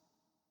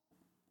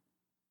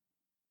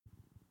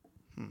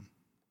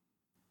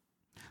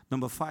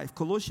 Number 5,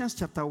 Colossians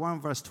chapter 1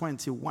 verse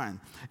 21.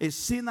 A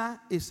sinner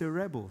is a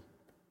rebel.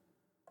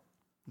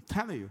 I'm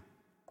telling you.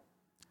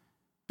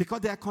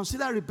 Because they are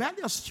considered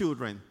rebellious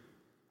children.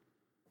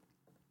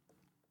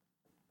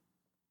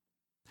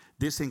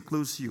 This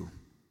includes you,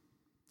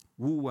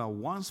 who were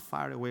once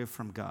far away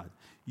from God.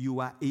 You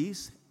are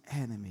his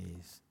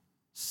enemies,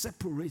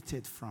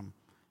 separated from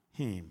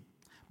him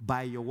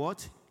by your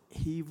what?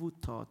 Evil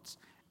thoughts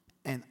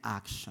and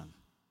action.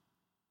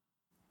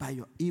 By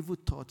your evil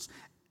thoughts.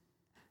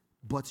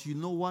 But you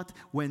know what?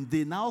 When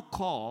they now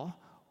call,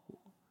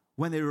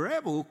 when a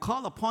rebel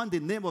call upon the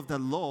name of the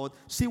Lord,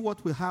 see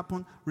what will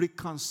happen?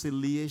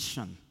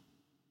 Reconciliation.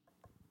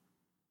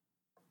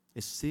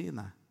 A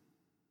sinner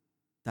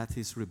that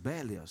is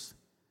rebellious,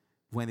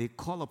 when they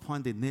call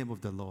upon the name of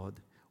the Lord,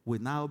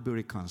 will now be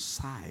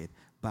reconciled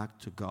back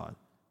to God.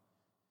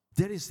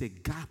 There is a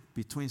gap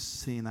between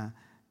sinner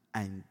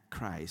and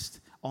Christ.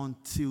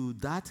 Until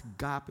that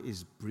gap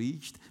is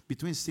bridged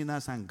between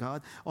sinners and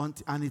God,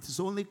 and it is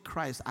only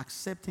Christ,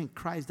 accepting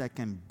Christ, that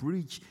can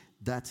bridge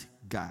that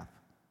gap.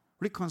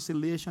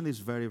 Reconciliation is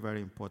very,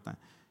 very important.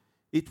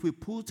 It will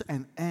put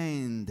an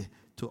end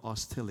to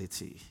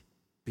hostility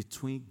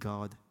between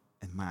God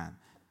and man.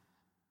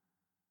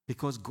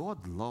 Because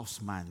God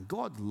loves man.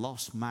 God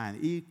loves man.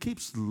 He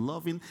keeps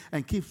loving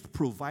and keeps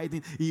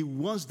providing. He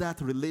wants that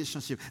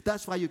relationship.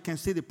 That's why you can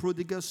see the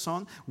prodigal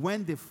son.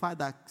 When the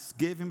father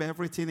gave him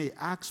everything he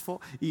asked for,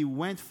 he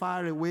went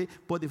far away.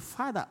 But the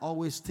father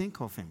always think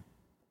of him.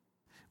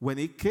 When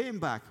he came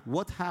back,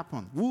 what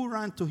happened? Who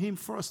ran to him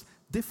first?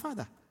 The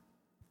father.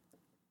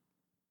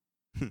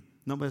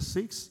 Number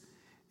 6,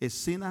 a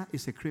sinner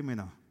is a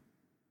criminal.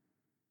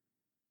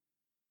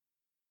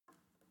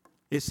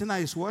 A sinner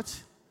is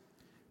what?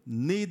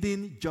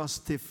 Needing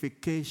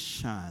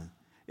justification.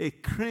 A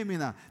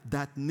criminal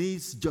that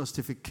needs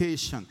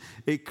justification.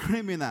 A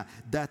criminal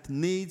that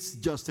needs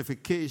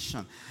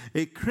justification.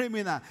 A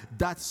criminal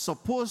that's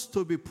supposed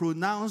to be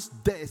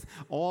pronounced death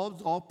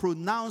or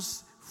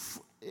pronounced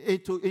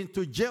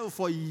into jail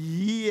for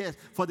years,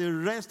 for the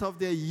rest of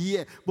their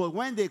year. But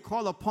when they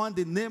call upon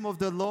the name of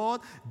the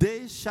Lord,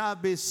 they shall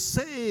be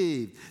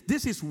saved.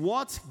 This is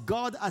what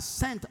God has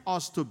sent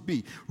us to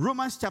be.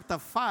 Romans chapter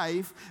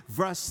 5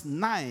 verse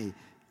 9.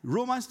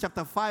 Romans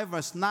chapter 5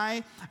 verse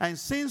 9, and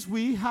since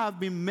we have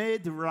been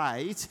made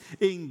right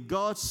in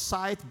God's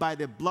sight by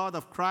the blood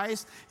of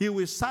Christ, he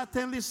will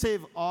certainly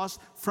save us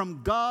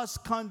from God's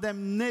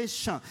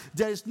condemnation.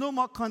 There is no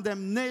more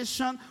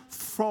condemnation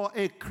for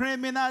a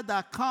criminal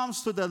that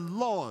comes to the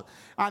Lord,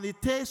 and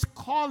it takes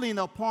calling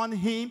upon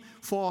him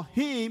for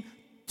him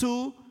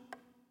to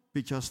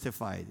be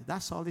justified.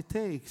 That's all it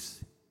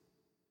takes.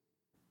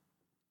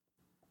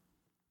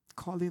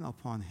 Calling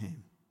upon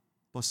him.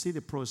 But see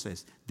the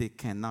process. They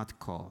cannot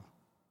call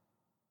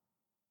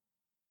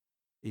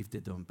if they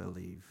don't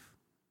believe.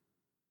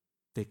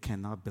 They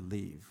cannot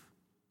believe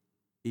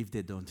if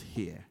they don't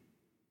hear.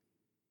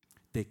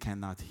 They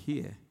cannot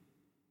hear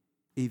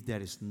if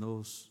there is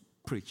no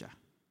preacher,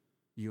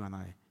 you and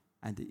I.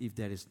 And if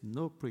there is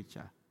no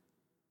preacher,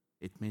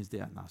 it means they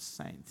are not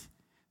sent.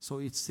 So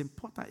it's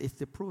important. It's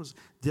the pros.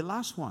 The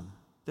last one,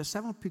 the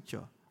seventh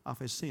picture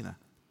of a sinner.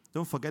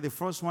 Don't forget the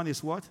first one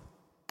is what?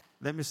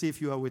 Let me see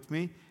if you are with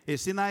me. A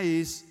sinner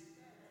is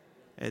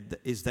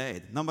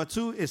dead. Number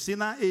two, a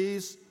sinner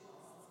is.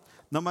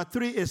 Number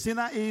three, a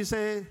sinner is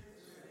a.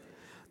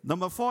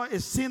 Number four, a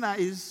sinner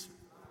is.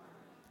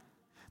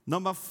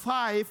 Number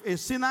five, a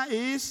sinner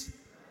is.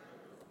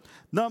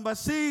 Number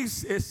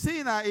six, a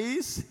sinner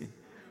is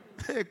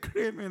a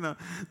criminal.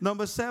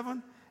 Number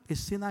seven, a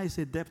sinner is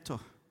a debtor.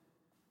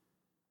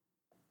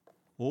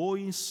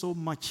 Owing so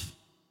much.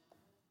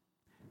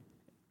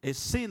 A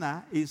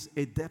sinner is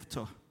a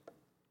debtor.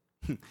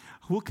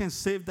 Who can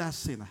save that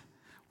sinner?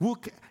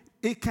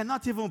 It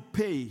cannot even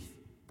pay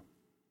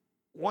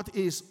what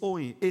is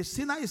owing. A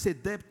sinner is a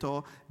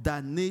debtor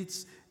that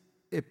needs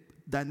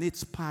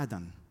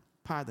pardon.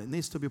 Pardon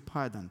needs to be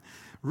pardoned.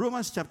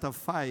 Romans chapter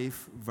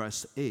 5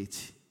 verse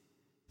 8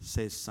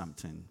 says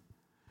something.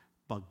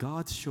 But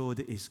God showed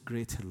his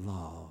great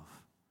love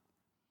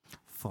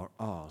for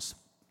us.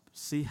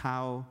 See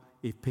how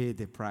he paid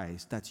the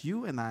price that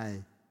you and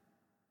I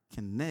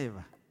can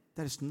never.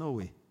 There is no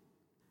way.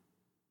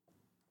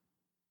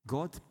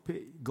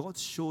 God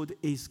showed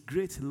his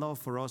great love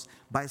for us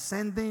by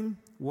sending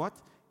what?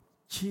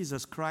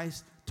 Jesus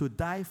Christ to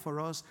die for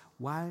us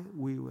while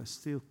we were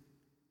still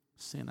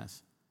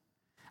sinners.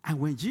 And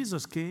when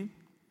Jesus came,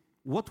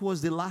 what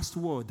was the last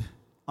word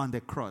on the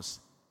cross?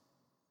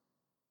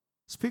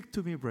 Speak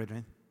to me,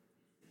 brethren.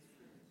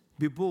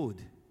 Be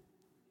bold.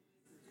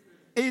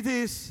 It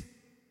is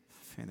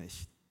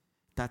finished.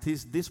 That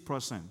is, this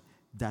person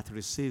that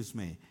receives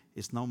me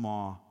is no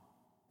more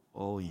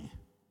owing.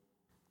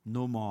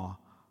 No more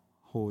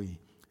owing.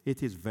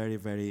 It is very,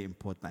 very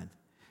important.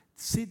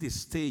 See the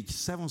stage,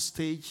 seventh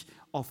stage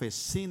of a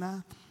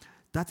sinner.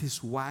 That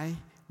is why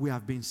we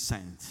have been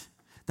sent.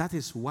 That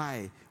is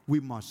why we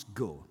must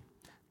go.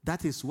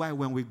 That is why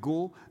when we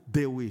go,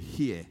 they will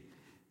hear.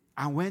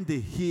 And when they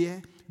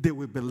hear, they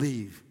will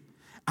believe.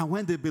 And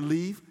when they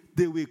believe,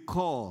 they will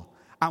call.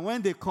 And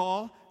when they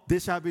call, they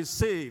shall be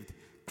saved.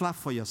 Clap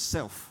for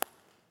yourself.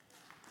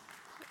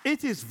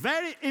 It is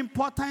very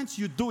important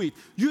you do it.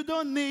 You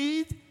don't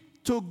need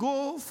to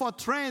go for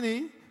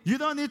training. You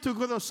don't need to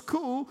go to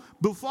school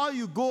before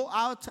you go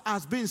out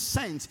as being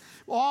sent.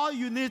 All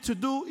you need to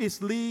do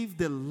is live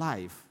the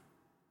life.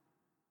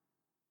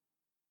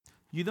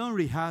 You don't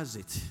rehearse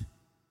it.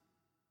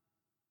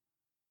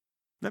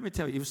 Let me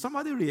tell you, if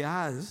somebody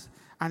rehearses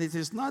and it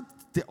is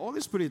not the Holy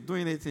Spirit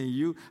doing it in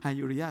you, and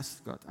you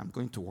rehearse, God, I'm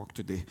going to work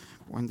today.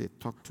 When they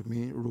talk to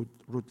me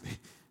rudely,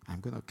 I'm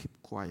going to keep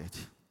quiet.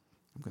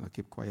 I'm going to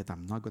keep quiet.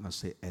 I'm not going to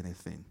say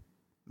anything.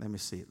 Let me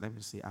see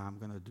how I'm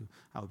going to do.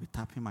 I will be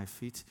tapping my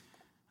feet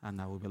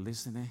and I will be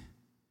listening,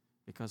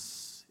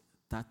 because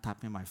that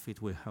tapping my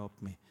feet will help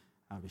me.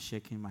 I'll be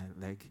shaking my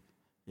leg.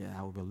 Yeah,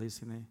 I will be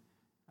listening.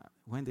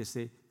 When they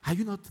say, are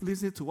you not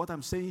listening to what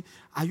I'm saying?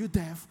 Are you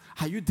deaf?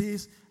 Are you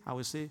this? I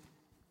will say,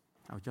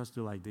 I'll just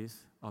do like this.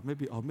 Or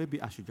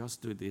maybe I should just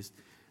do this.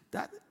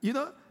 That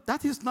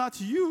is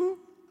not you.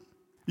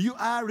 You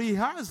are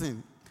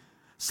rehearsing.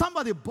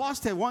 Somebody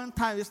busted one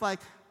time. It's like,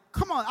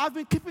 come on, I've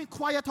been keeping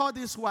quiet all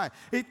this while.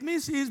 It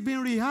means he's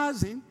been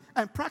rehearsing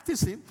and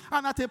practicing,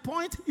 and at a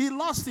point, he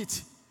lost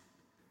it.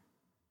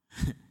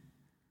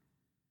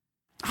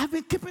 I've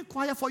been keeping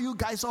quiet for you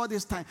guys all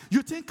this time.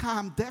 You think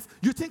I'm deaf?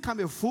 You think I'm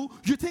a fool?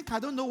 You think I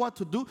don't know what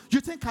to do? You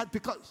think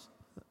because...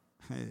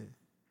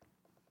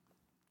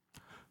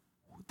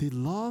 The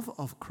love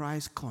of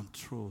Christ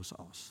controls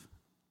us.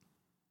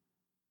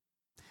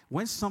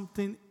 When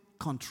something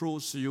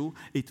controls you,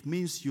 it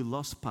means you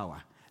lost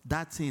power.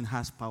 That thing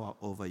has power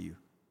over you,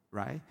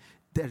 right?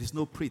 There is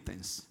no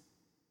pretense.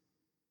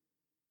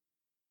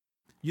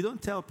 You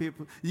don't tell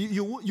people. They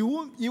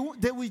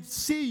will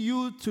see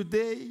you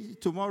today,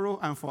 tomorrow,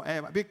 and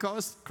forever,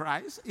 because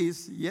Christ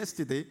is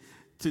yesterday,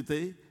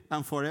 today,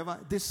 and forever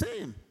the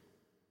same.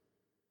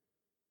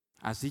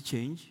 Has he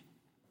changed?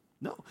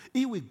 No.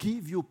 He will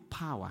give you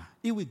power.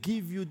 He will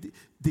give you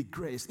the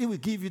grace. He will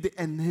give you the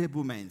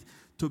enablement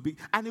to be,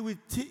 and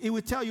he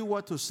will tell you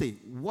what to say,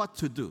 what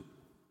to do.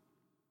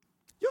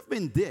 You've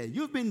been there.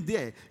 You've been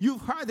there.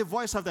 You've heard the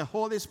voice of the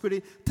Holy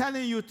Spirit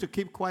telling you to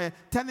keep quiet,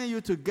 telling you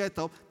to get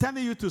up,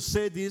 telling you to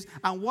say this,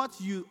 and what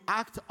you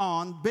act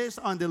on based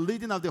on the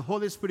leading of the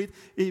Holy Spirit,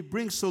 it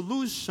brings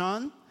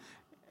solution.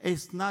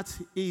 It's not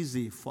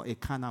easy for a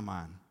carnal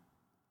man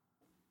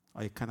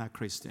or a carnal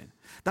Christian.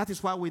 That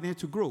is why we need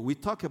to grow. We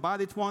talked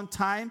about it one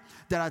time.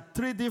 There are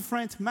three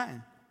different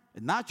men: a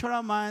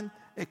natural man,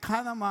 a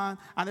carnal man,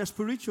 and a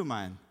spiritual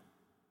man.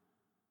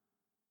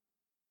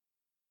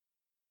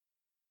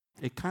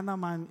 A carnal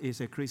man is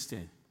a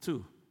Christian,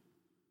 too.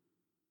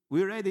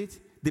 We read it.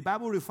 The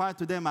Bible refers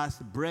to them as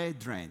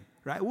brethren,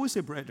 right? Who is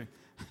a brethren?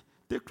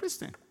 They're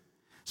Christian.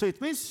 So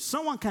it means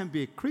someone can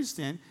be a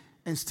Christian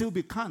and still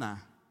be carnal.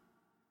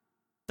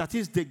 That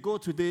is, they go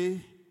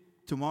today,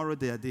 tomorrow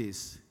they are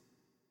this.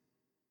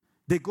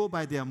 They go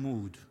by their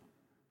mood.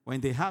 When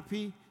they're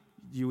happy,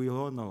 you will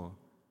all know.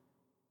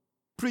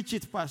 Preach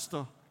it,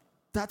 pastor.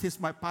 That is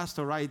my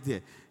pastor right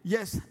there.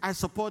 Yes, I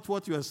support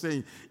what you are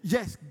saying.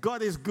 Yes,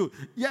 God is good.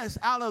 Yes,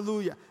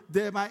 hallelujah.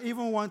 They might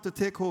even want to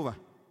take over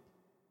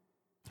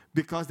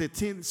because they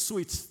think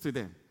sweet to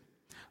them.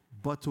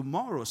 But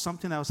tomorrow,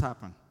 something else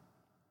happened.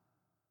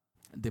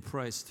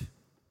 Depressed,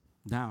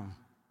 down.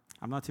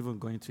 I'm not even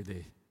going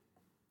today.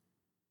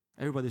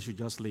 Everybody should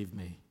just leave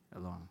me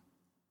alone.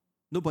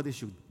 Nobody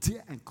should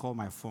dare and call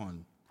my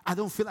phone. I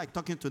don't feel like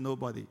talking to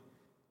nobody.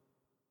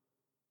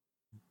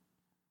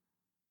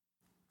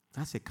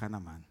 That's a kind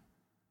of man.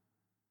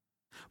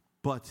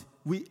 But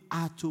we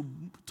are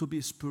to be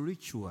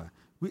spiritual.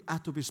 We are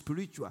to be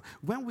spiritual.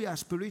 When we are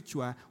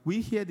spiritual,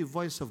 we hear the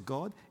voice of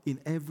God in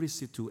every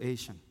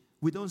situation.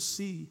 We don't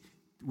see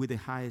with the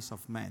eyes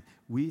of man.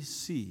 We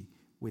see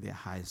with the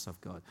eyes of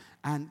God.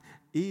 And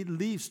He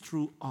lives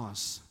through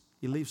us.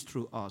 He lives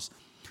through us.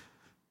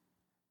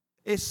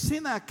 A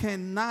sinner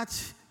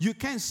you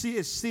can't see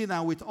a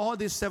sinner with all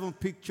these 7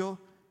 pictures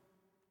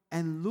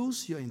and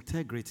lose your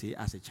integrity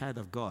as a child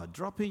of God,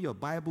 dropping your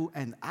Bible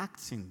and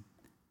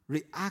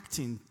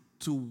reacting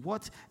to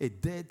what a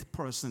dead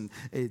person,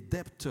 a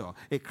debtor,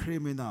 a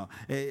criminal,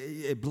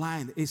 a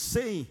blind is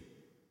saying.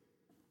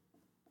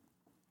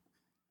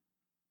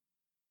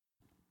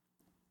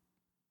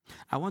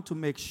 I want to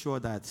make sure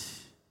that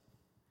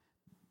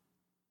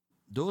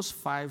those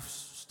 5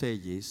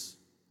 stages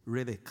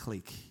really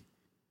click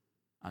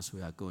as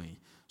we are going.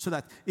 So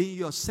that in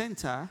your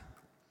center,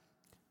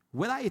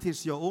 whether it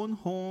is your own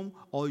home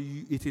or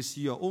it is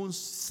your own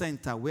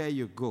center where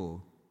you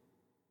go,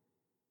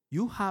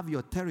 you have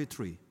your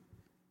territory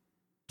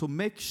to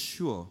make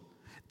sure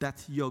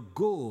that your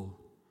goal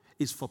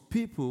is for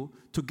people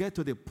to get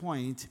to the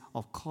point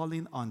of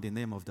calling on the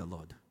name of the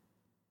Lord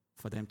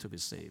for them to be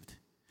saved.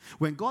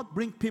 When God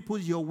brings people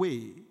your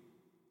way,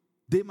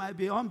 they might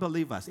be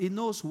unbelievers. He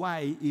knows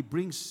why He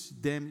brings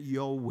them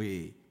your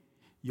way.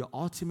 Your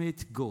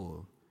ultimate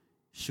goal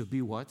should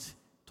be what?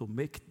 To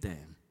make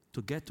them,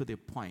 to get to the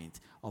point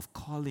of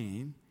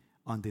calling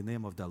on the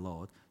name of the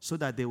Lord so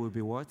that they will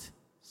be what?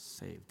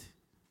 Saved.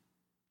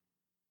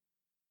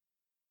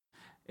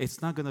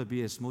 It's not going to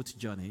be a smooth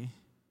journey.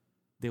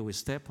 They will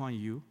step on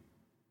you.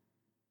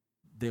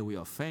 They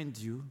will offend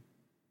you.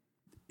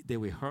 They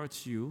will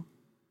hurt you.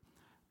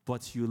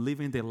 But you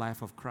live in the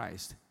life of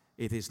Christ.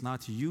 It is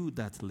not you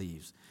that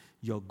lives.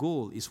 Your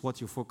goal is what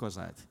you focus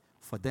at.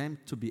 For them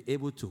to be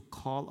able to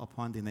call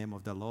upon the name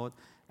of the Lord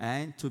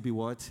and to be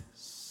what?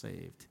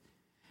 Saved.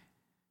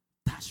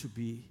 That should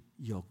be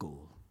your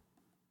goal.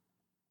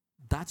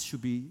 That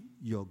should be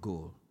your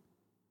goal.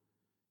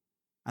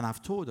 And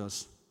I've told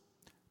us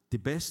the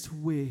best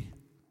way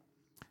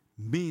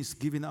means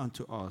given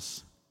unto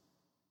us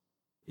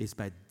is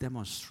by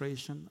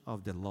demonstration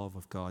of the love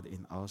of God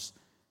in us.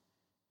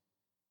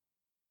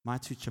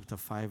 Matthew chapter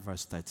 5,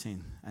 verse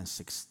 13 and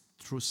 6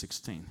 through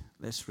 16.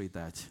 Let's read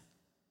that.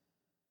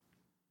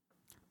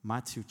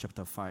 Matthew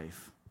chapter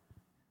 5,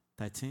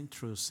 13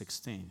 through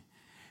 16.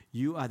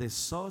 You are the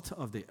salt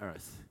of the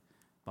earth,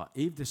 but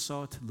if the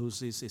salt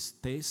loses its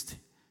taste,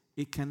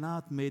 it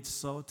cannot be made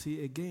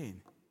salty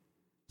again.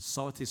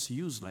 Salt is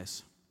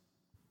useless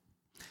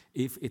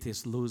if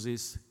it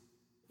loses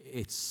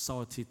its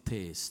salty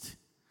taste.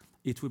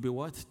 It will be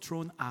what?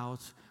 Thrown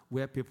out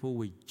where people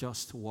will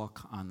just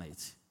walk on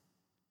it.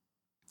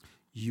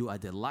 You are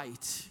the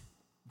light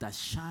that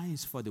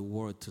shines for the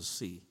world to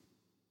see.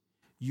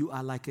 You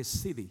are like a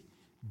city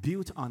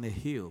built on a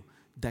hill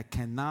that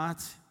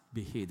cannot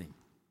be hidden.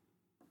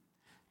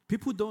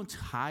 People don't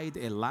hide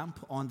a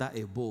lamp under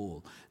a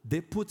bowl.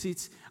 They put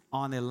it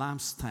on a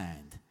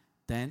lampstand.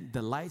 Then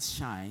the light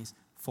shines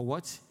for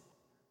what?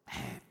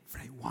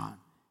 Everyone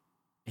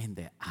in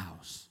the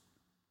house.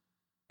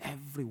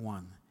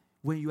 Everyone.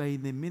 When you are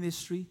in the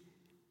ministry,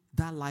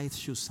 that light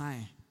should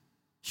shine.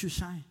 Should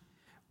shine.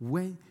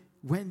 When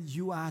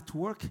you are at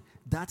work,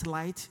 that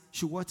light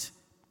should what?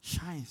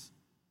 Shines.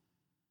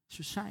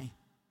 Should shine.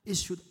 It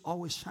should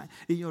always shine.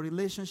 In your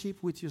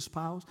relationship with your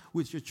spouse,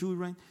 with your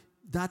children,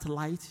 that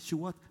light should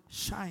what?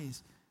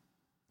 Shines.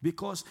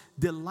 Because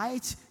the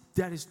light,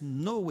 there is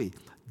no way.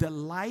 The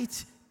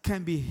light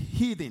can be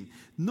hidden.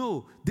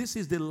 No, this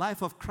is the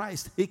life of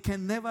Christ. It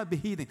can never be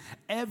hidden.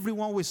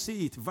 Everyone will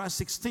see it. Verse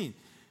 16.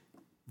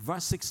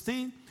 Verse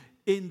 16,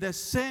 in the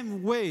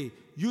same way,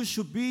 you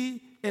should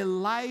be a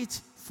light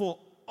for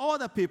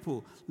other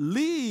people.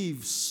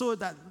 Live so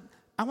that,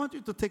 I want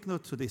you to take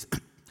note to this.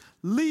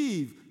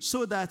 Live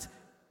so that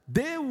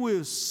they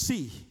will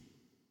see.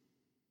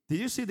 Did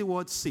you see the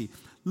word see?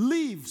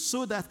 Live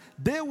so that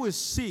they will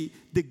see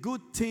the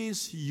good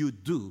things you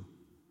do.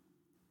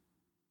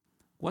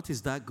 What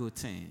is that good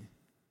thing?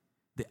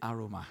 The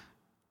aroma.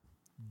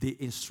 The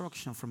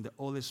instruction from the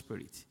Holy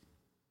Spirit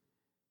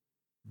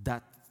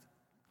that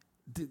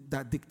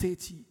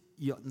dictates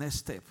your next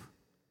step,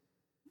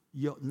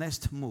 your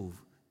next move,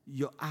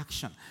 your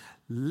action.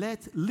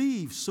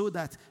 Live so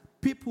that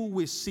people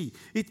will see.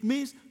 It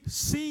means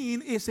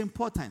seeing is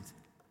important.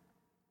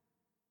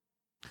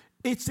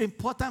 It's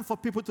important for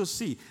people to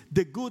see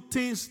the good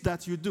things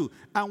that you do.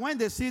 And when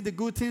they see the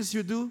good things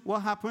you do,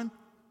 what happens?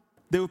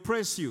 They will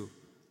praise you.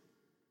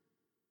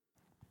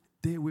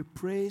 They will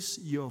praise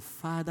your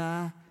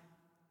Father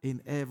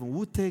in heaven,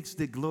 who takes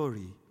the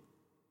glory.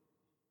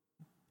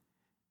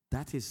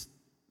 That is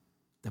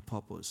the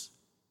purpose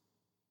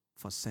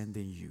for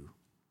sending you.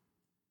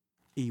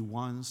 He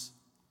wants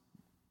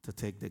to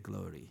take the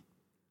glory.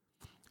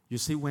 You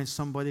see, when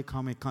somebody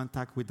come in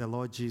contact with the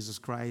Lord Jesus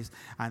Christ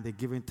and they're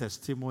giving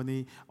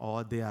testimony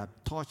or they are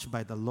touched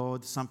by the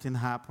Lord, something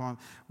happened.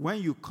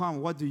 When you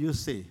come, what do you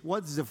say?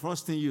 What is the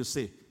first thing you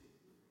say?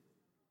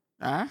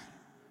 Huh?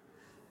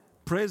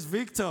 Praise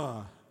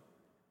Victor.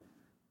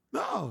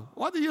 No.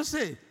 What do you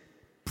say?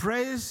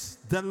 Praise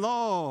the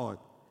Lord.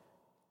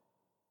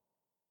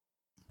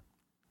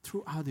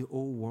 Throughout the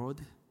whole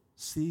world,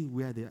 see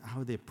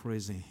how they're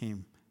praising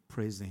him.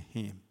 Praising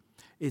him.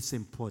 It's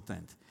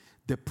important.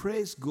 The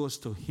praise goes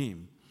to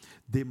him.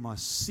 They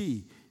must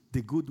see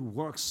the good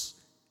works.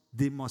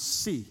 They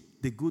must see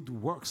the good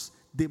works.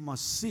 They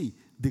must see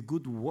the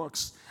good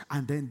works.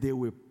 And then they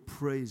will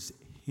praise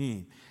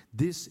him.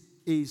 This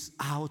is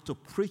how to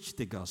preach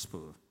the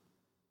gospel.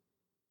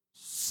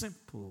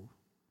 Simple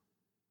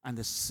and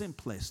the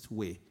simplest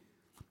way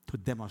to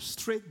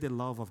demonstrate the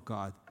love of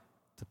God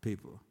to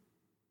people.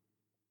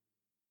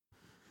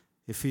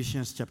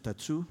 Ephesians chapter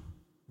 2,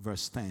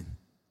 verse 10.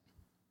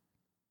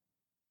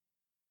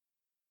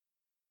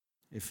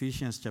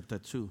 Ephesians chapter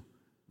 2,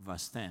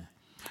 verse 10.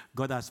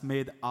 God has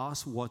made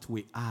us what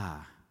we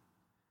are.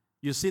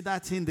 You see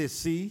that thing they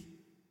see?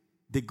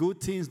 The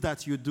good things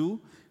that you do?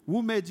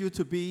 Who made you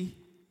to be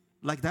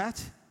like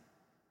that?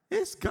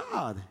 It's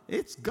God.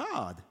 It's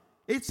God.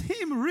 It's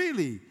him,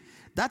 really.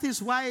 That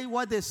is why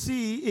what they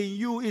see in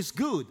you is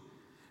good.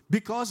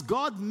 Because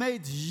God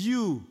made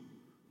you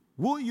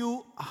who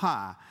you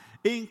are.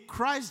 In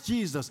Christ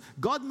Jesus,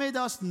 God made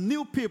us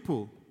new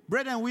people.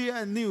 Brethren, we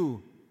are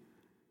new.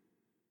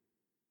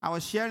 I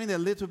was sharing a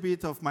little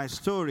bit of my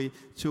story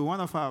to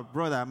one of our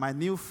brother, my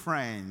new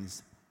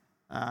friends.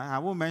 I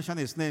won't mention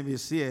his name.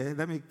 He's here.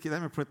 Let me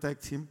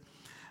protect him.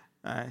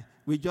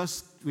 We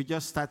just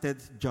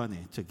started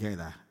journey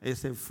together.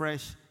 It's a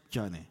fresh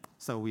journey.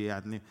 So we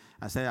are new.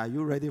 I said, "Are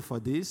you ready for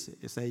this?"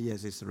 He said,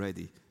 "Yes, it's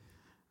ready."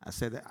 I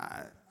said,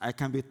 "I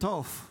can be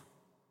tough.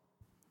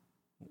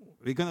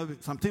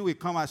 Something will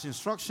come as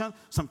instruction,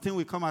 something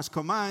will come as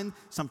command,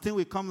 something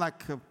will come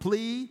like a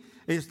plea.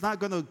 It's not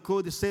going to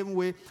go the same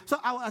way." So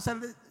I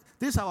said,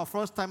 this is our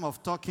first time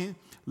of talking.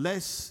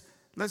 Let's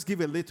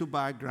give a little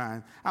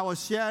background. I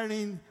was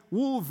sharing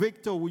who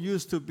Victor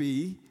used to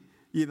be,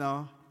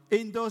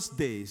 in those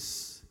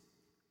days.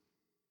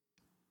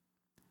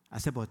 I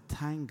said, but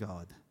thank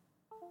God.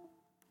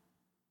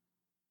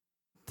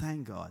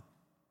 Thank God.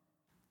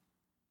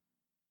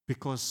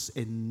 Because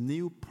a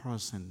new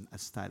person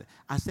has started.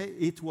 I said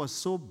it was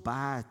so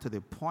bad to the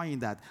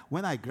point that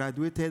when I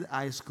graduated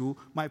high school,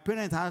 my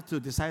parents had to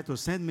decide to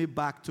send me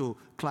back to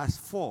class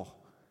 4.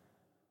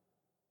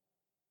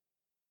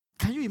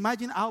 Can you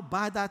imagine how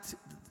bad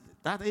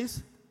that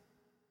is?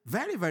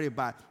 Very, very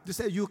bad. They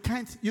say you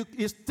can't,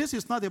 this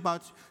is not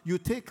about you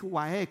take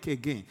WAEC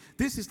again.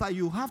 This is like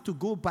you have to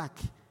go back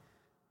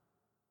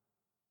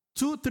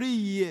 2-3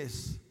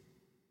 years.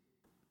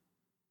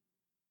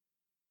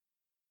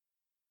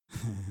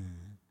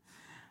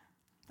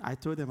 I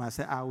told them, I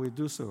said, I will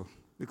do so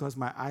because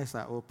my eyes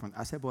are open.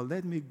 I said, but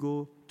let me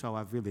go to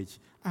our village.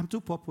 I'm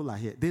too popular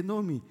here. They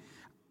know me.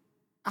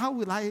 How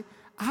will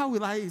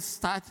I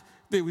start?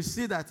 They will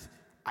see that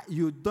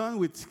you're done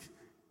with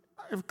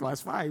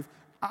class 5.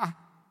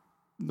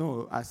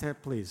 No, I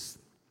said, please.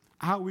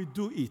 I will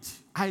do it.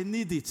 I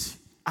need it.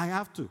 I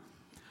have to.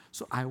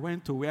 So I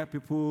went to where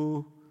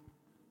people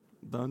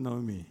don't know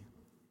me.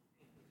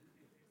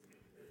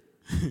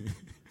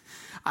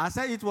 I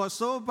said it was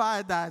so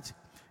bad that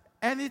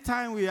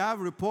anytime we have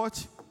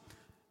report,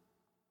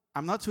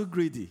 I'm not too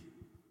greedy.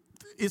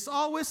 It's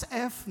always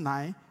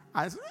F9.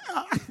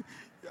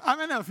 How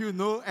many of you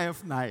know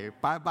F9?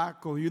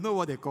 Back home, you know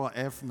what they call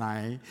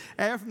F9?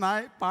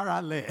 F9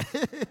 parallel.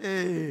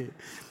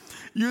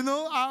 You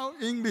know how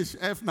English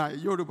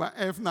F9, Yoruba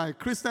F9,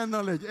 Christian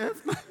knowledge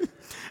F9.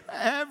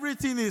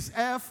 Everything is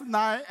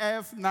F9,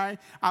 F9.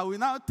 I will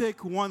now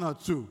take 1 or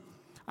 2.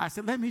 I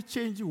said, let me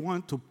change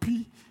 1 to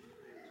P.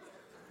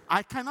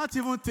 I cannot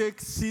even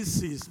take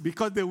CCs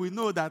because they will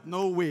know that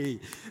no way,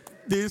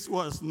 this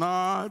was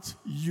not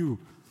you.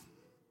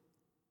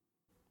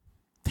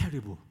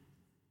 Terrible.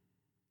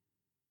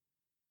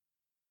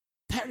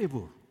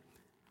 Terrible.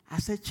 I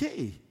said,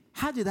 Che,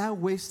 how did I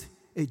waste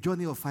a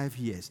journey of 5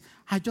 years?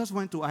 I just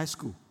went to high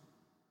school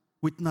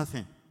with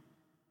nothing.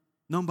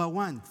 Number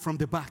 1, from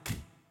the back.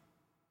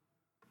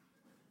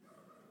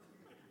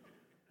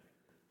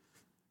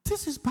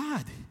 This is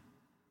bad.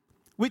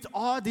 With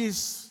all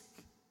this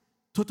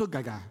Toto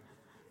Gaga.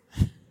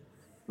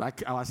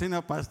 Like our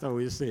senior pastor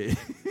will say.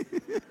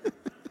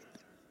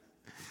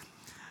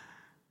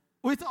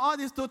 With all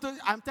this Toto,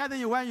 I'm telling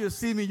you, when you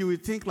see me, you will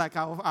think like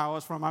I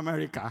was from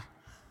America.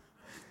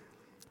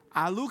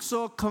 I look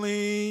so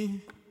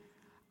clean.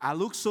 I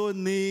look so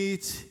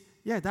neat.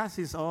 Yeah, that's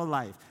his whole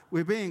life.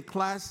 We've been in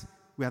class,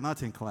 we are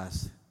not in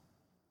class.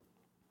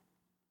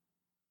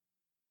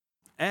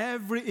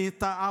 Every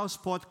inter-house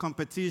sport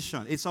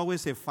competition, it's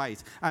always a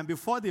fight. And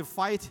before they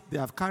fight, they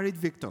have carried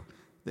Victor.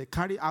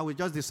 I will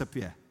just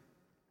disappear.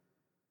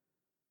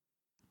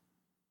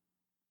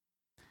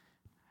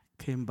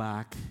 Came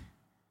back.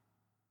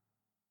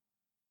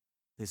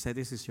 They said,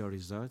 this is your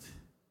result.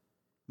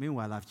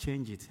 Meanwhile, I've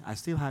changed it. I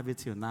still have it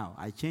till now.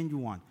 I changed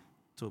one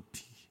to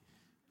P.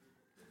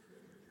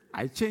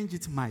 I changed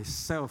it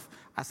myself.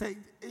 I said,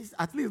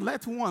 at least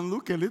let one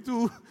look a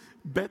little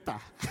better.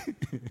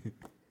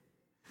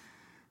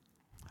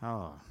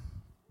 Oh.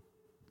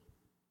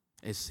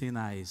 A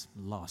sinner is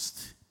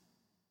lost.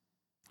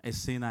 A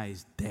sinner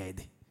is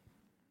dead.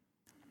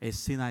 A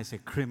sinner is a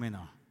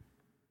criminal.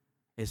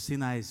 A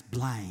sinner is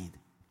blind.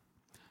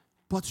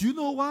 But you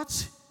know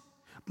what?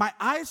 My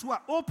eyes were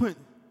open.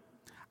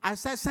 I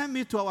said, send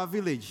me to our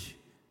village.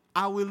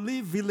 I will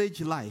live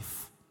village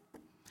life.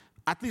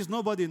 At least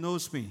nobody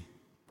knows me.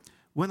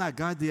 When I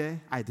got there,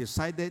 I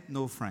decided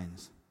no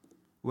friends.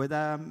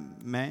 Whether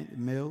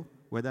male,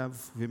 whether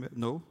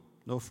female,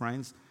 no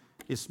friends.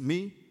 It's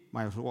me,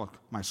 my work,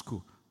 my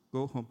school.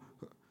 Go home.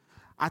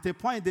 At a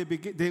point,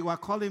 they were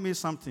calling me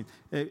something.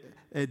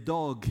 A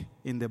dog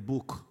in the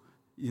book.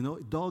 You know,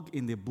 dog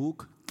in the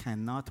book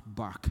cannot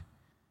bark.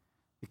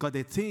 Because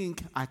they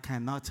think I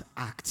cannot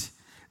act.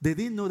 They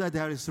didn't know that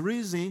there is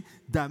reason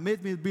that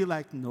made me be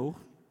like, no.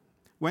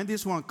 When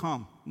this one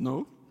come,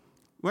 no.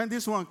 When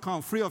this one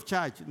come, free of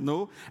charge,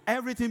 no.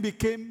 Everything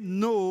became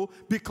no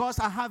because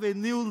I have a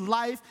new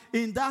life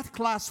in that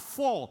class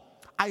 4.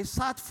 I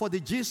sat for the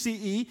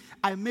GCE.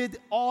 I made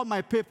all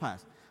my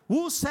papers.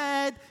 Who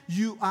said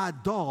you are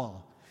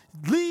dull?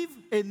 Live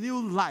a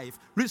new life.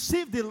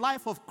 Receive the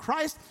life of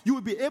Christ. You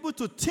will be able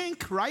to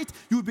think right.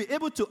 You will be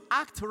able to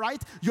act right.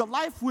 Your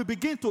life will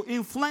begin to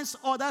influence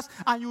others,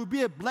 and you will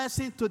be a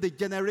blessing to the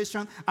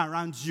generation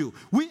around you.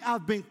 We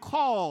have been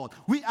called.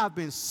 We have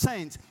been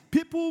sent.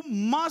 People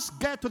must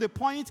get to the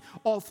point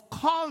of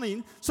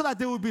calling so that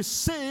they will be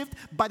saved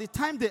by the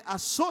time they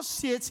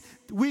associate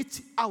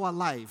with our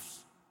lives.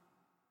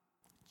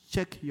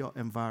 Check your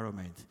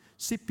environment.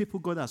 See people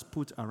God has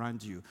put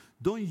around you.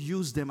 Don't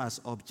use them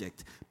as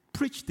object.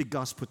 Preach the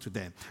gospel to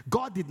them.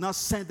 God did not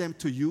send them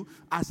to you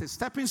as a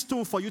stepping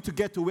stone for you to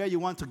get to where you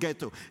want to get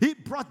to. He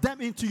brought them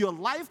into your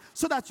life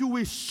so that you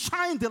will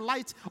shine the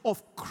light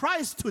of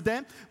Christ to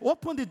them.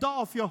 Open the door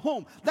of your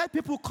home. Let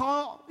people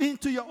call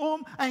into your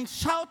home and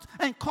shout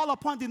and call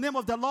upon the name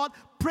of the Lord.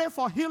 Pray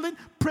for healing,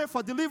 pray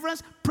for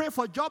deliverance, pray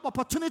for job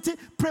opportunity,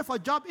 pray for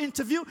job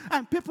interview,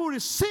 and people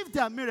receive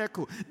their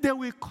miracle. They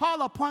will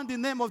call upon the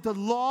name of the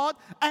Lord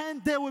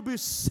and they will be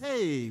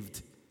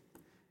saved.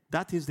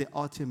 That is the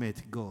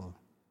ultimate goal.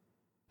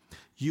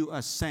 You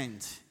are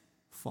sent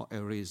for a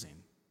reason.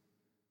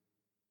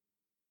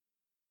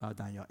 Bow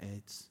down your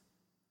heads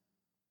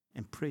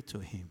and pray to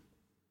him.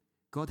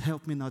 God,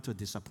 help me not to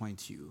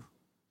disappoint you.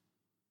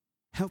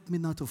 Help me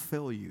not to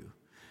fail you.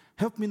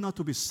 Help me not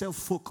to be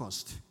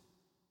self-focused.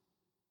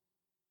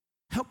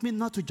 Help me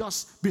not to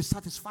just be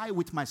satisfied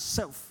with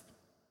myself.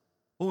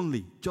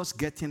 Only just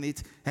getting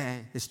it,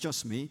 it's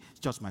just me, it's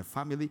just my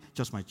family,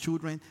 just my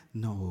children.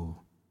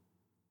 No.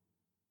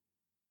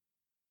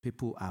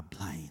 People are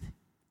blind.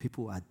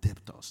 People are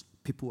debtors.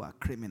 People are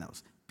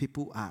criminals.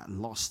 People are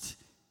lost.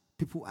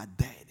 People are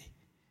dead.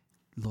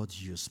 Lord,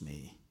 use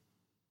me.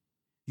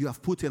 You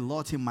have put a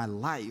lot in my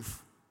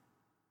life.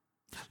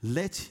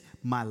 Let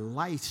my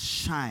light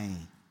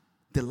shine.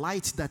 The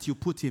light that you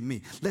put in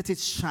me, let it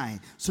shine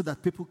so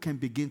that people can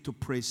begin to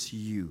praise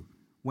you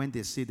when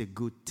they see the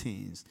good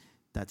things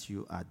that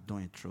you are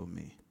doing through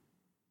me.